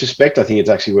funny, in retrospect, I think it's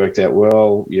actually worked out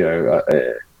well.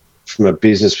 From a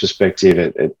business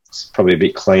perspective, it's probably a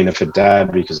bit cleaner for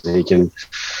Dad because he can,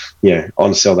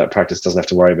 on-sell that practice, doesn't have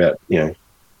to worry about,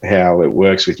 how it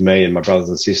works with me and my brothers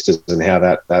and sisters and how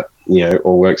that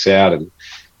all works out. And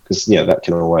because, that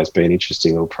can always be an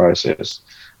interesting little process.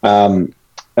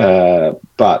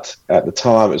 But at the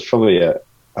time, it was probably a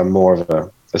more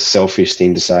of a selfish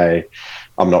thing to say,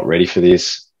 I'm not ready for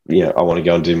this. You know, I want to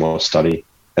go and do more study.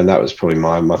 And that was probably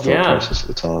my thought process at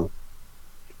the time.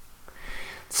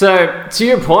 So, to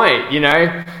your point, you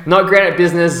know, not great at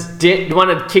business, didn't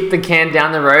want to kick the can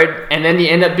down the road, and then you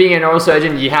end up being a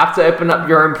neurosurgeon. You have to open up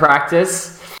your own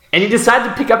practice, and you decide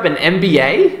to pick up an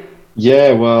MBA?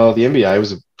 Yeah, well, the MBA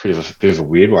was a bit of a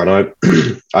weird one. I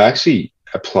actually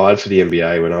applied for the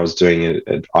MBA when I was doing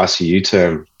an ICU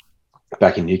term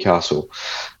back in Newcastle.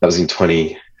 That was in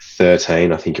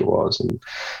 2013, I think it was, and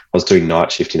I was doing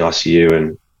night shift in ICU,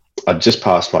 and I'd just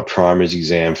passed my primaries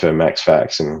exam for Max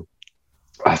Fax, and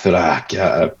I thought, I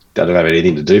don't have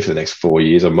anything to do for the next 4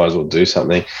 years. I might as well do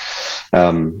something.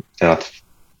 And I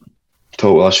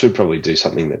thought, well, I should probably do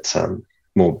something that's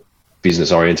more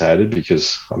business orientated,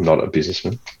 because I'm not a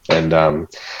businessman. And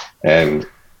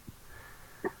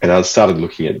I started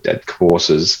looking at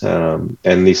courses, and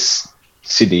this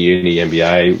Sydney Uni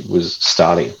MBA was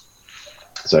starting.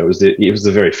 So it was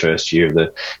the very first year of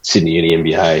the Sydney Uni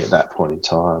MBA at that point in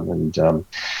time, and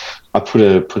I put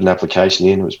an application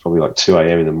in. It was probably like 2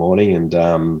 a.m. in the morning, and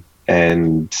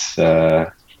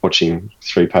watching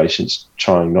 3 patients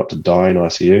trying not to die in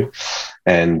ICU,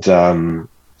 and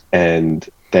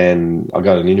then I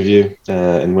got an interview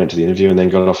and went to the interview, and then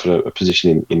got offered a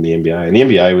position in the MBA. And the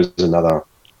MBA was another,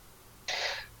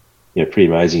 pretty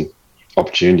amazing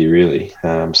opportunity, really.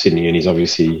 Sydney Uni is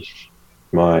obviously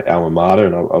my alma mater,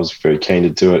 and I was very keen to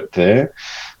do it there.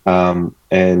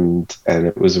 And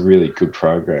it was a really good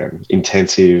program,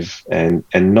 intensive, and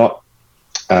not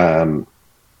so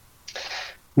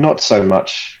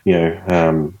much,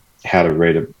 how to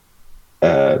read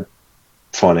a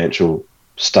financial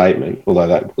statement, although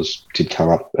that did come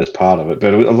up as part of it.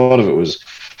 But a lot of it was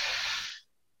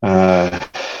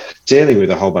dealing with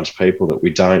a whole bunch of people that we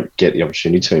don't get the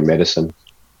opportunity to in medicine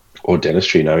or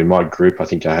dentistry. In my group, I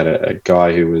think I had a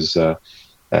guy who was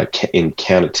in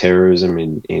counter-terrorism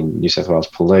in New South Wales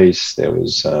Police. There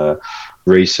was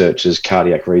researchers,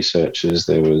 cardiac researchers.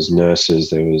 There was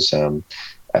nurses. There was a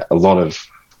lot of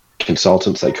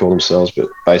consultants, they call themselves, but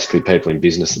basically people in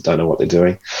business that don't know what they're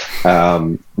doing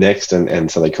next,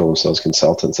 and so they call themselves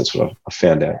consultants. That's what I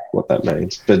found out what that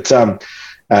means. But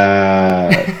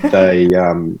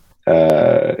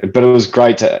but it was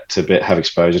great to have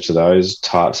exposure to those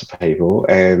types of people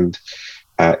and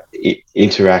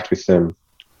interact with them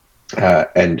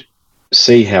and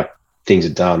see how things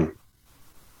are done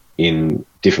in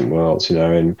different worlds,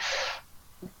 and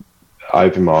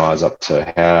open my eyes up to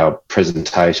how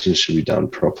presentations should be done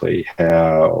properly,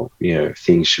 how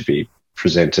things should be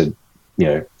presented,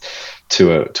 to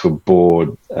a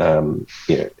board, and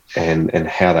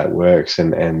how that works,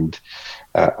 and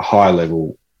high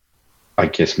level, I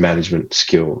guess, management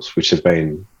skills, which has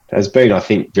been, I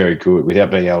think, very good.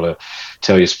 Without being able to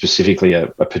tell you specifically a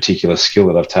particular skill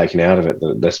that I've taken out of it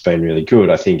that's been really good,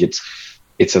 I think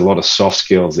it's a lot of soft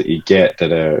skills that you get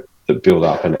that build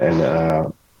up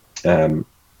and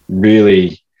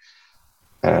really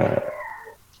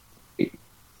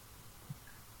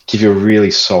give you a really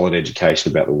solid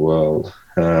education about the world.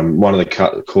 One of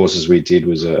the courses we did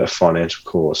was a financial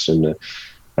course, and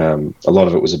a lot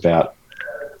of it was about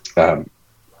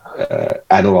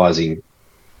analysing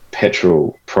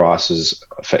petrol prices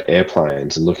for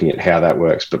airplanes and looking at how that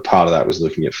works. But part of that was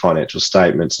looking at financial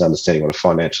statements and understanding what a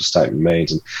financial statement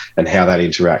means and how that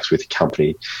interacts with the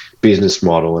company business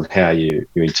model and how you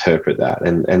interpret that.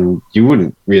 And you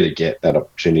wouldn't really get that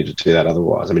opportunity to do that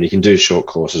otherwise. I mean, you can do short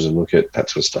courses and look at that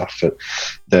sort of stuff, but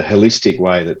the holistic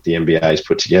way that the MBA is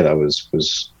put together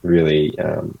was really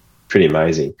pretty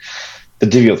amazing. The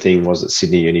difficult thing was that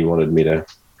Sydney Uni wanted me to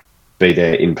be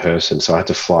there in person, so I had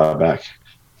to fly back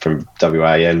from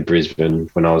WA and Brisbane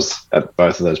when I was at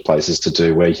both of those places to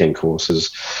do weekend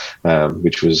courses,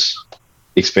 which was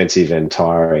expensive and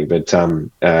tiring, but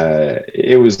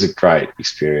it was a great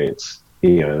experience,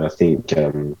 and I think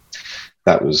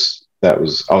that was I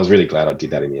was really glad I did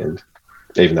that in the end,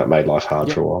 even though it made life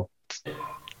hard for a while.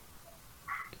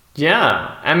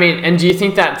 Yeah, I mean, and do you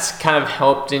think that's kind of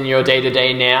helped in your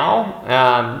day-to-day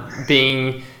now,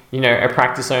 being, a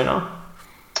practice owner?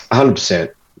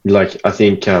 100%. Like, I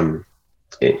think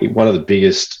one of the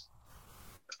biggest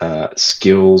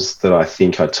skills that I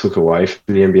think I took away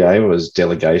from the MBA was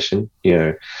delegation.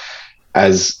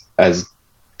 As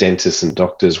dentists and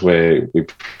doctors, we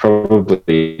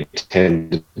probably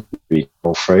tend to be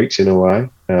more freaks in a way.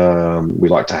 We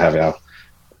like to have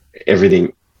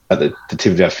everything at the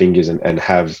tip of our fingers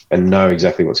and know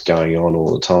exactly what's going on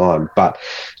all the time. But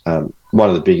one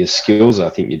of the biggest skills I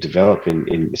think you develop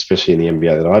in especially in the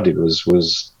MBA that I did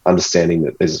was understanding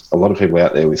that there's a lot of people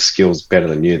out there with skills better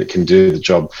than you that can do the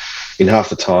job in half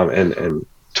the time and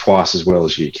twice as well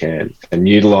as you can, and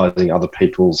utilizing other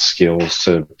people's skills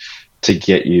to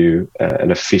get you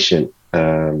an efficient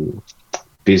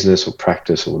business or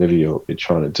practice or whatever you're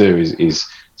trying to do is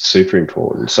super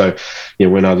important. So,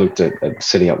 when I looked at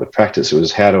setting up the practice, it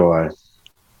was how do I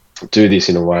do this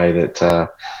in a way that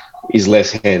is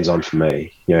less hands-on for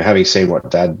me. Having seen what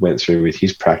Dad went through with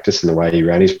his practice and the way he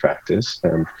ran his practice,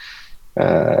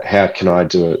 how can I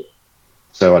do it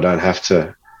so I don't have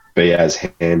to be as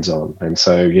hands-on? And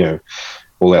so,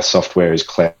 all our software is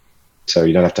cloud, so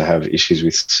you don't have to have issues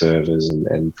with servers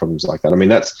and problems like that. I mean,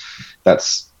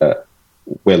 that's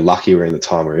we're lucky we're in the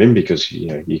time we're in, because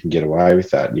you can get away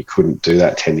with that. You couldn't do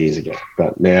that 10 years ago,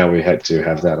 but now we had to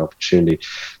have that opportunity.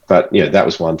 But that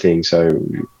was one thing. So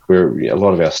a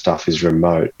lot of our stuff is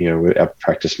remote. Our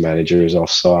practice manager is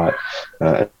off-site,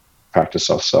 practice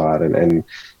off-site, and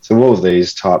so all of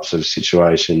these types of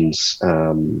situations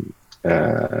come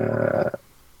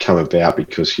about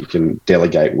because you can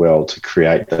delegate well to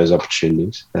create those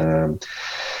opportunities, and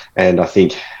I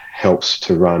think helps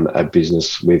to run a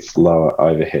business with lower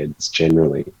overheads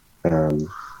generally.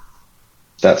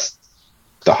 That's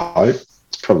the hope.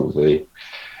 It's probably,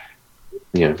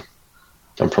 I'm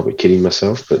probably kidding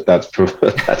myself, but that's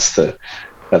the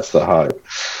hope.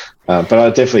 But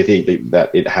I definitely think that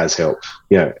it has helped.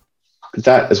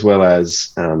 That as well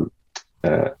as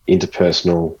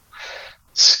interpersonal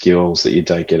skills that you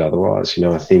don't get otherwise.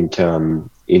 I think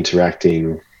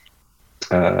interacting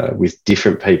with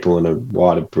different people and a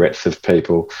wider breadth of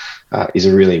people is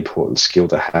a really important skill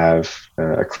to have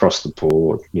across the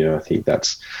board. I think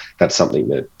that's something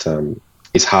that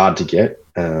is hard to get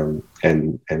and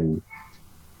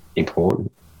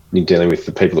important in dealing with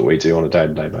the people that we do on a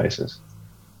day-to-day basis.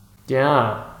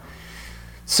 Yeah.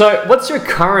 So what's your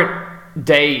current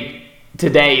day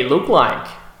today look like?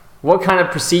 What kind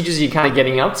of procedures are you kind of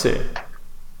getting up to?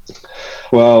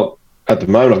 Well, at the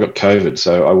moment I've got COVID,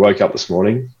 so I woke up this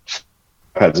morning,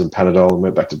 had some Panadol and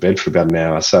went back to bed for about an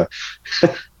hour. So,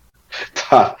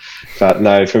 but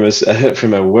no,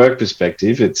 from a work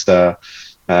perspective, it's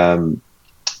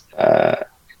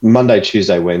Monday,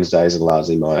 Tuesday, Wednesdays are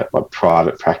largely my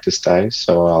private practice days.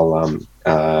 So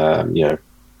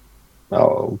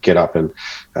I'll get up and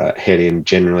head in.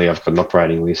 Generally, I've got an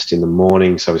operating list in the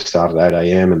morning, so we start at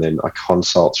 8 a.m. and then I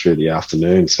consult through the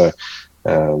afternoon. So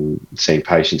seeing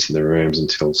patients in the rooms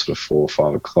until sort of 4 or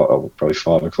 5 o'clock, or probably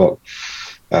 5 o'clock.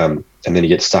 And then you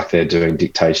get stuck there doing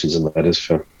dictations and letters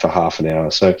for half an hour.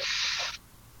 So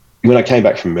when I came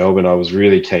back from Melbourne, I was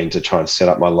really keen to try and set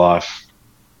up my life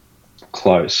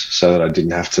close so that I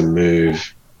didn't have to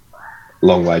move a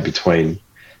long way between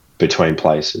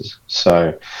places.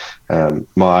 So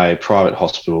my private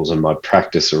hospitals and my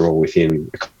practice are all within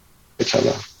each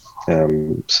other.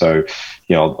 So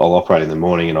I'll operate in the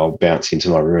morning and I'll bounce into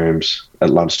my rooms at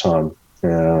lunchtime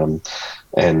and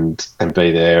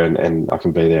be there, and I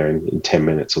can be there in 10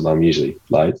 minutes, although I'm usually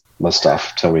late. My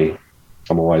staff tell me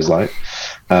I'm always late,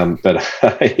 but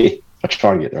I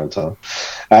try and get there on time.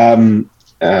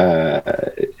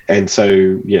 And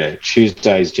so,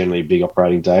 Tuesday is generally a big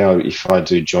operating day. If I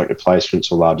do joint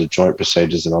replacements or larger joint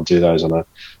procedures, then I'll do those on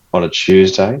a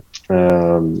Tuesday.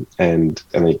 And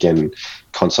again,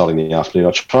 consulting in the afternoon.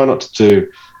 I try not to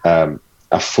do a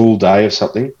full day of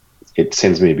something. It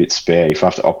sends me a bit spare. If I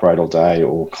have to operate all day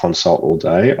or consult all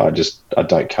day, I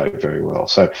don't cope very well.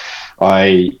 So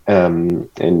I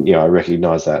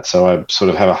recognise that. So I sort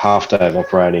of have a half day of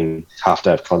operating, half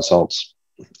day of consults,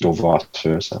 or vice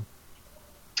versa.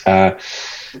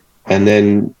 And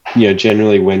then,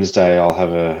 generally Wednesday I'll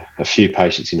have a few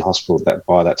patients in hospital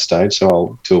by that stage. So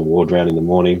I'll do a ward round in the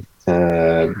morning,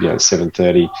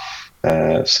 7:30,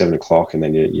 7 o'clock, and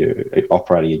then you're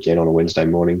operating again on a Wednesday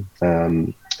morning.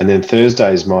 And then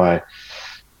Thursday is my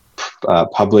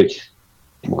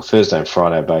Thursday and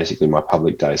Friday are basically my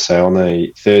public day. So on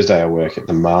the Thursday I work at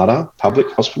the Mater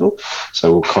Public Hospital.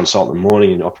 So we'll consult in the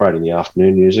morning and operate in the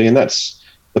afternoon usually. And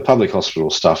the public hospital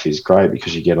stuff is great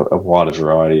because you get a wider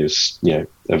variety of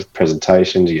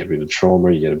presentations. You get a bit of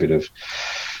trauma, you get a bit of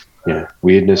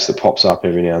weirdness that pops up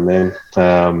every now and then.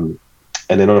 And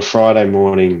then on a Friday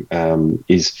morning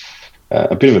is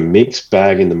a bit of a mixed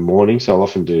bag in the morning. So I'll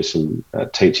often do some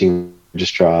teaching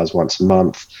registrars once a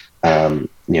month.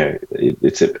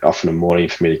 It's often a morning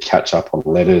for me to catch up on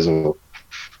letters or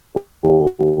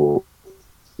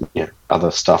other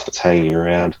stuff that's hanging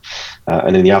around.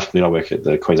 And in the afternoon, I work at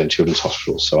the Queensland Children's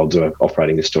Hospital, so I'll do an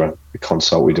operating list or a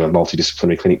consult. We do a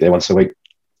multidisciplinary clinic there once a week,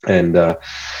 and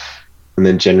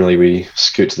then generally we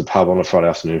scoot to the pub on a Friday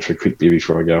afternoon for a quick beer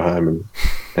before I go home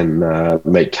and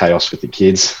meet chaos with the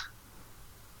kids.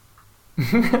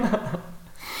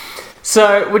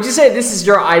 So would you say this is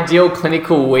your ideal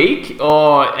clinical week,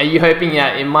 or are you hoping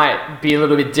that it might be a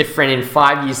little bit different in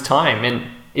 5 years' time? And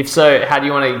if so, how do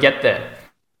you want to get there?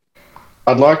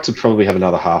 I'd like to probably have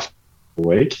another half a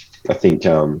week. I think,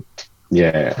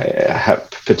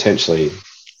 potentially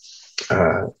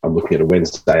I'm looking at a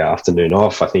Wednesday afternoon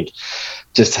off. I think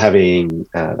just having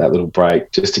that little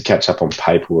break just to catch up on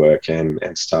paperwork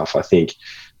and stuff. I think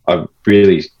I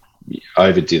really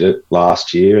overdid it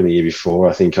last year and the year before.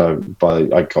 I think I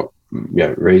got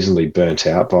reasonably burnt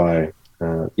out by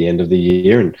the end of the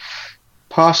year, and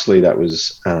partially that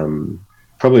was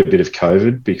probably a bit of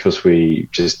COVID because we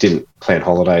just didn't plan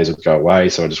holidays or go away,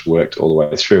 so I just worked all the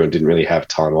way through and didn't really have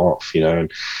time off,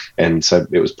 and so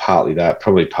it was partly that,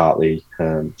 probably partly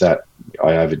that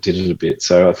I overdid it a bit.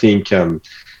 So I think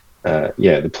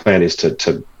the plan is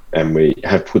to and we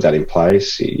have put that in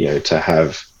place, to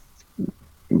have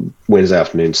Wednesday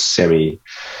afternoon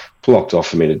semi-blocked off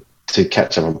for me to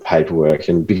catch up on paperwork,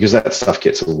 and because that stuff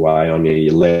gets away on you,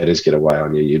 your letters get away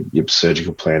on you, your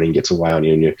surgical planning gets away on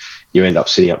you, and you end up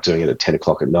sitting up doing it at 10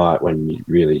 o'clock at night when you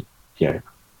really,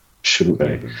 shouldn't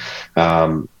be.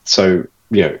 So,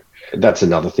 that's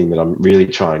another thing that I'm really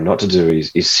trying not to do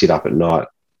is sit up at night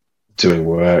doing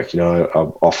work.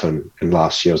 I've often, and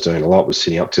last year I was doing a lot, was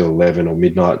sitting up till 11 or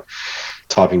midnight,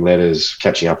 typing letters,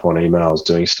 catching up on emails,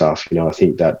 doing stuff. I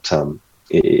think that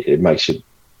it makes you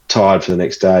tired for the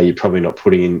next day. You're probably not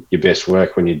putting in your best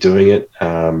work when you're doing it,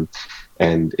 and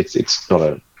it's not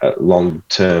a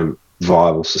long-term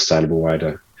viable, sustainable way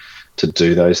to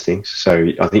do those things. So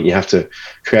I think you have to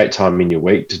create time in your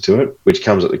week to do it, which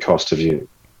comes at the cost of you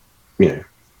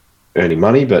earning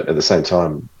money, but at the same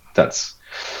time, that's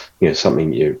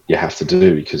something you have to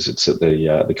do because it's at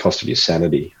the cost of your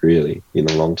sanity, really, in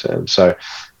the long term. So,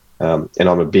 and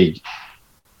I'm a big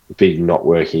not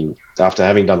working. After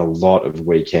having done a lot of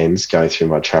weekends going through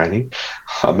my training,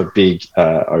 I'm a big,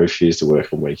 I refuse to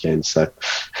work on weekends. So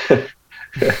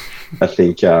I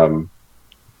think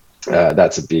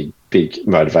that's a big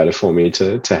motivator for me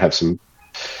to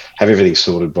have everything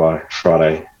sorted by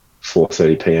Friday,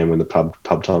 4:30 p.m. when the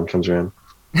pub time comes around.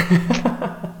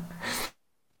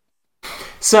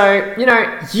 So,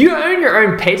 you own your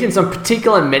own patents on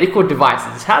particular medical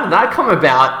devices. How did that come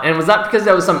about? And was that because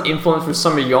there was some influence from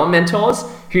some of your mentors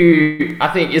who, I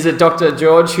think, is it Dr.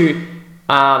 George, who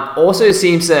also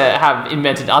seems to have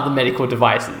invented other medical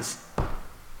devices?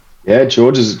 Yeah,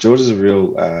 George is a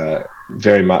real,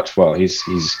 very much, well, he's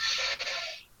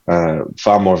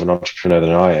far more of an entrepreneur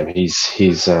than I am.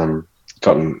 He's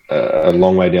gotten a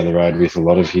long way down the road with a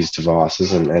lot of his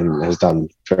devices and has done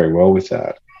very well with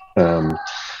that.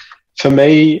 For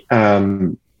me,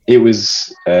 it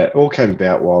was all came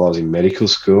about while I was in medical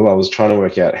school. I was trying to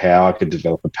work out how I could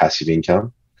develop a passive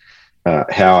income,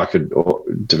 how I could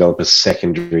develop a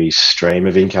secondary stream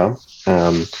of income,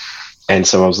 and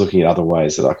so I was looking at other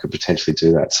ways that I could potentially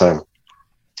do that. So,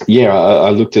 I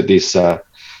looked at this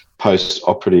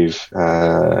post-operative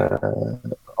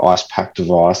ice pack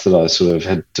device that I sort of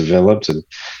had developed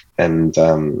and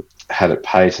had it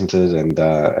patented and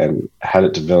had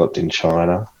it developed in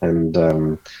China and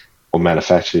or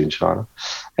manufactured in China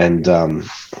and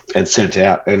sent it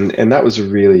out, and that was a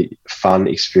really fun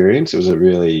experience. It was a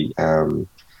really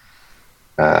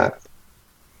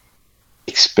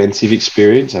expensive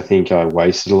experience. I think I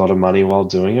wasted a lot of money while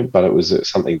doing it, but it was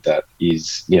something that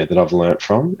is that I've learnt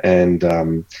from, and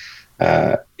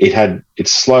it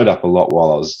slowed up a lot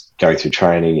while I was going through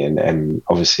training and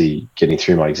obviously getting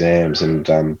through my exams, and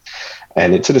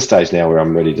it's at a stage now where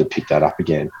I'm ready to pick that up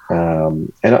again. I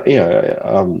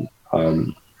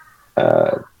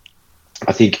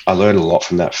think I learned a lot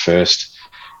from that first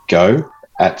go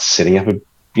at setting up a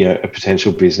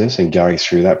potential business and going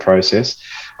through that process.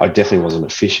 I definitely wasn't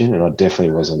efficient, and I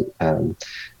definitely wasn't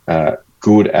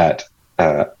good at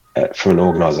from an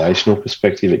organisational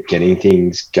perspective at getting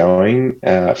things going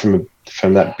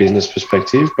from that business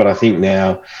perspective. But I think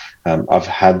now I've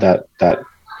had that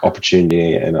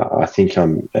opportunity, and I think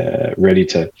I'm ready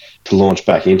to launch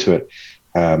back into it.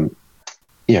 I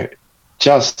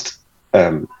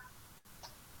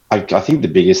think the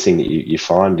biggest thing that you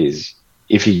find is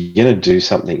if you're going to do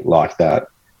something like that,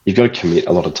 you've got to commit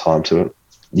a lot of time to it.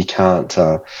 You can't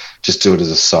just do it as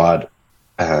a side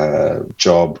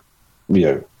job.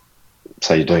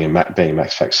 Say you're doing being a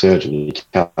max fac surgeon, you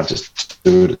can't just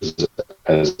do it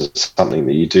as something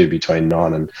that you do between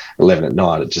 9 and 11 at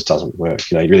night, it just doesn't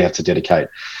work. You really have to dedicate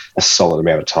a solid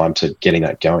amount of time to getting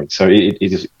that going. So it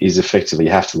is effectively,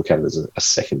 you have to look at it as a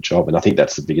second job. And I think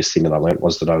that's the biggest thing that I learned,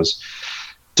 was that I was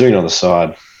doing it on the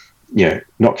side,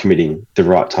 not committing the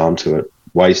right time to it,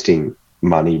 wasting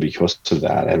money because of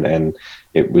that. And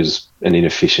it was an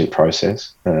inefficient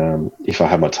process. If I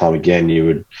had my time again, you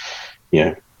would,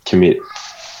 commit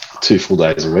 2 full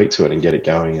days a week to it and get it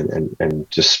going and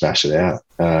just smash it out.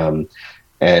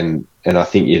 And I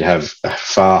think you'd have a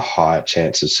far higher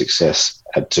chance of success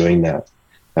at doing that.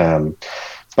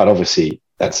 But obviously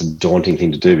that's a daunting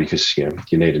thing to do, because, you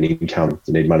need an income,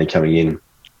 you need money coming in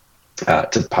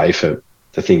to pay for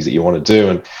the things that you want to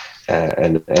do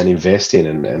and invest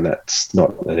in. And that's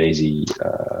not an easy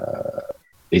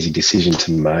decision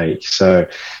to make. So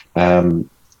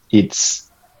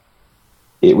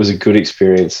it was a good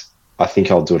experience. I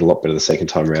think I'll do it a lot better the second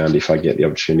time around if I get the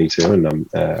opportunity to, and I'm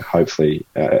hopefully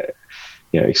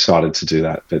excited to do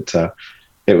that. But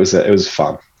it was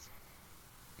fun.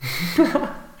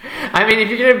 I mean, if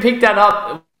you're going to pick that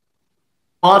up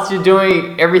whilst you're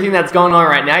doing everything that's going on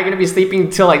right now, you're going to be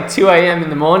sleeping till like 2 a.m. in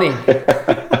the morning.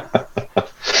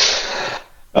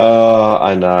 Oh,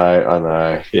 I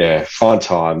know. Yeah, find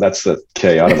time. That's the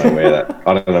key. I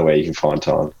don't know where you can find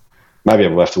time. Maybe I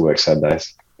will have to work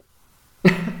Saturdays.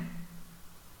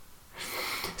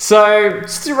 So,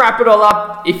 just to wrap it all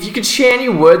up, if you could share any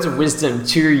words of wisdom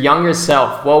to your younger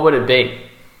self, what would it be?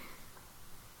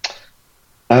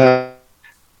 Back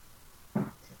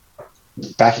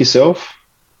yourself.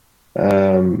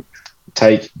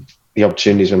 Take the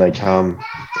opportunities when they come,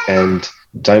 and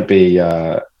don't be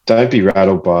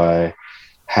rattled by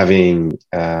having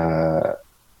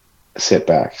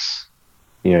setbacks.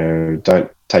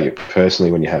 Don't take it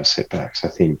personally when you have setbacks. I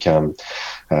think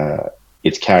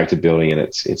it's character building, and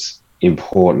it's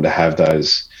important to have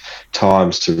those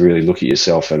times to really look at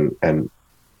yourself and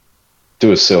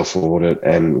do a self audit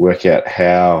and work out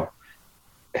how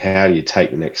do you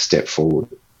take the next step forward.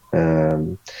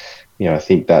 I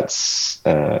think that's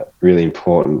really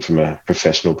important from a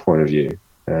professional point of view,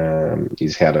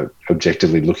 is how to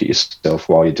objectively look at yourself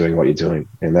while you're doing what you're doing,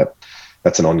 and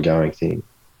that's an ongoing thing.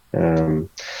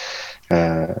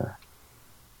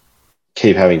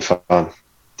 Keep having fun,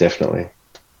 definitely.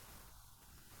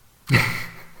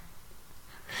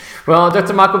 Well,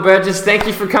 Dr. Michael Burgess, thank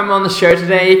you for coming on the show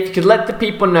today. If you could let the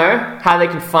people know how they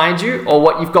can find you or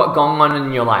what you've got going on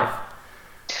in your life.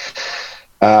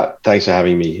 Thanks for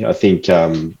having me. I think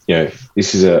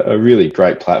this is a really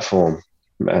great platform,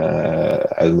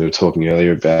 as we were talking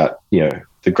earlier about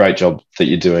the great job that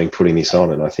you're doing putting this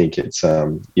on, and I think it's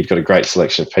you've got a great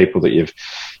selection of people that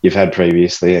you've had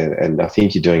previously, and I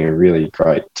think you're doing a really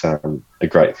great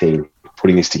thing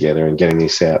putting this together and getting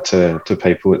this out to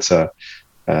people. It's a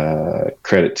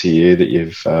credit to you that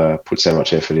you've put so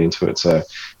much effort into it. So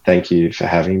thank you for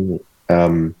having me.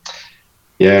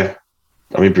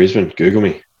 I'm in Brisbane. Google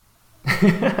me.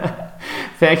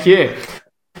 Thank you.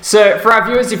 So for our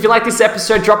viewers, if you like this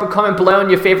episode, drop a comment below on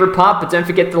your favorite part, but don't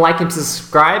forget to like and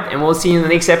subscribe, and we'll see you in the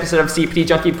next episode of CPD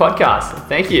Junkie Podcast.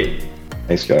 Thank you.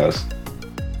 Thanks, guys.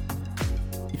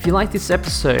 If you like this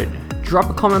episode, drop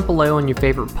a comment below on your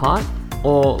favorite part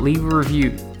or leave a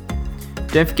review.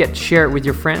 Don't forget to share it with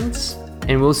your friends,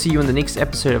 and we'll see you in the next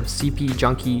episode of CPD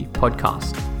Junkie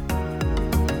Podcast.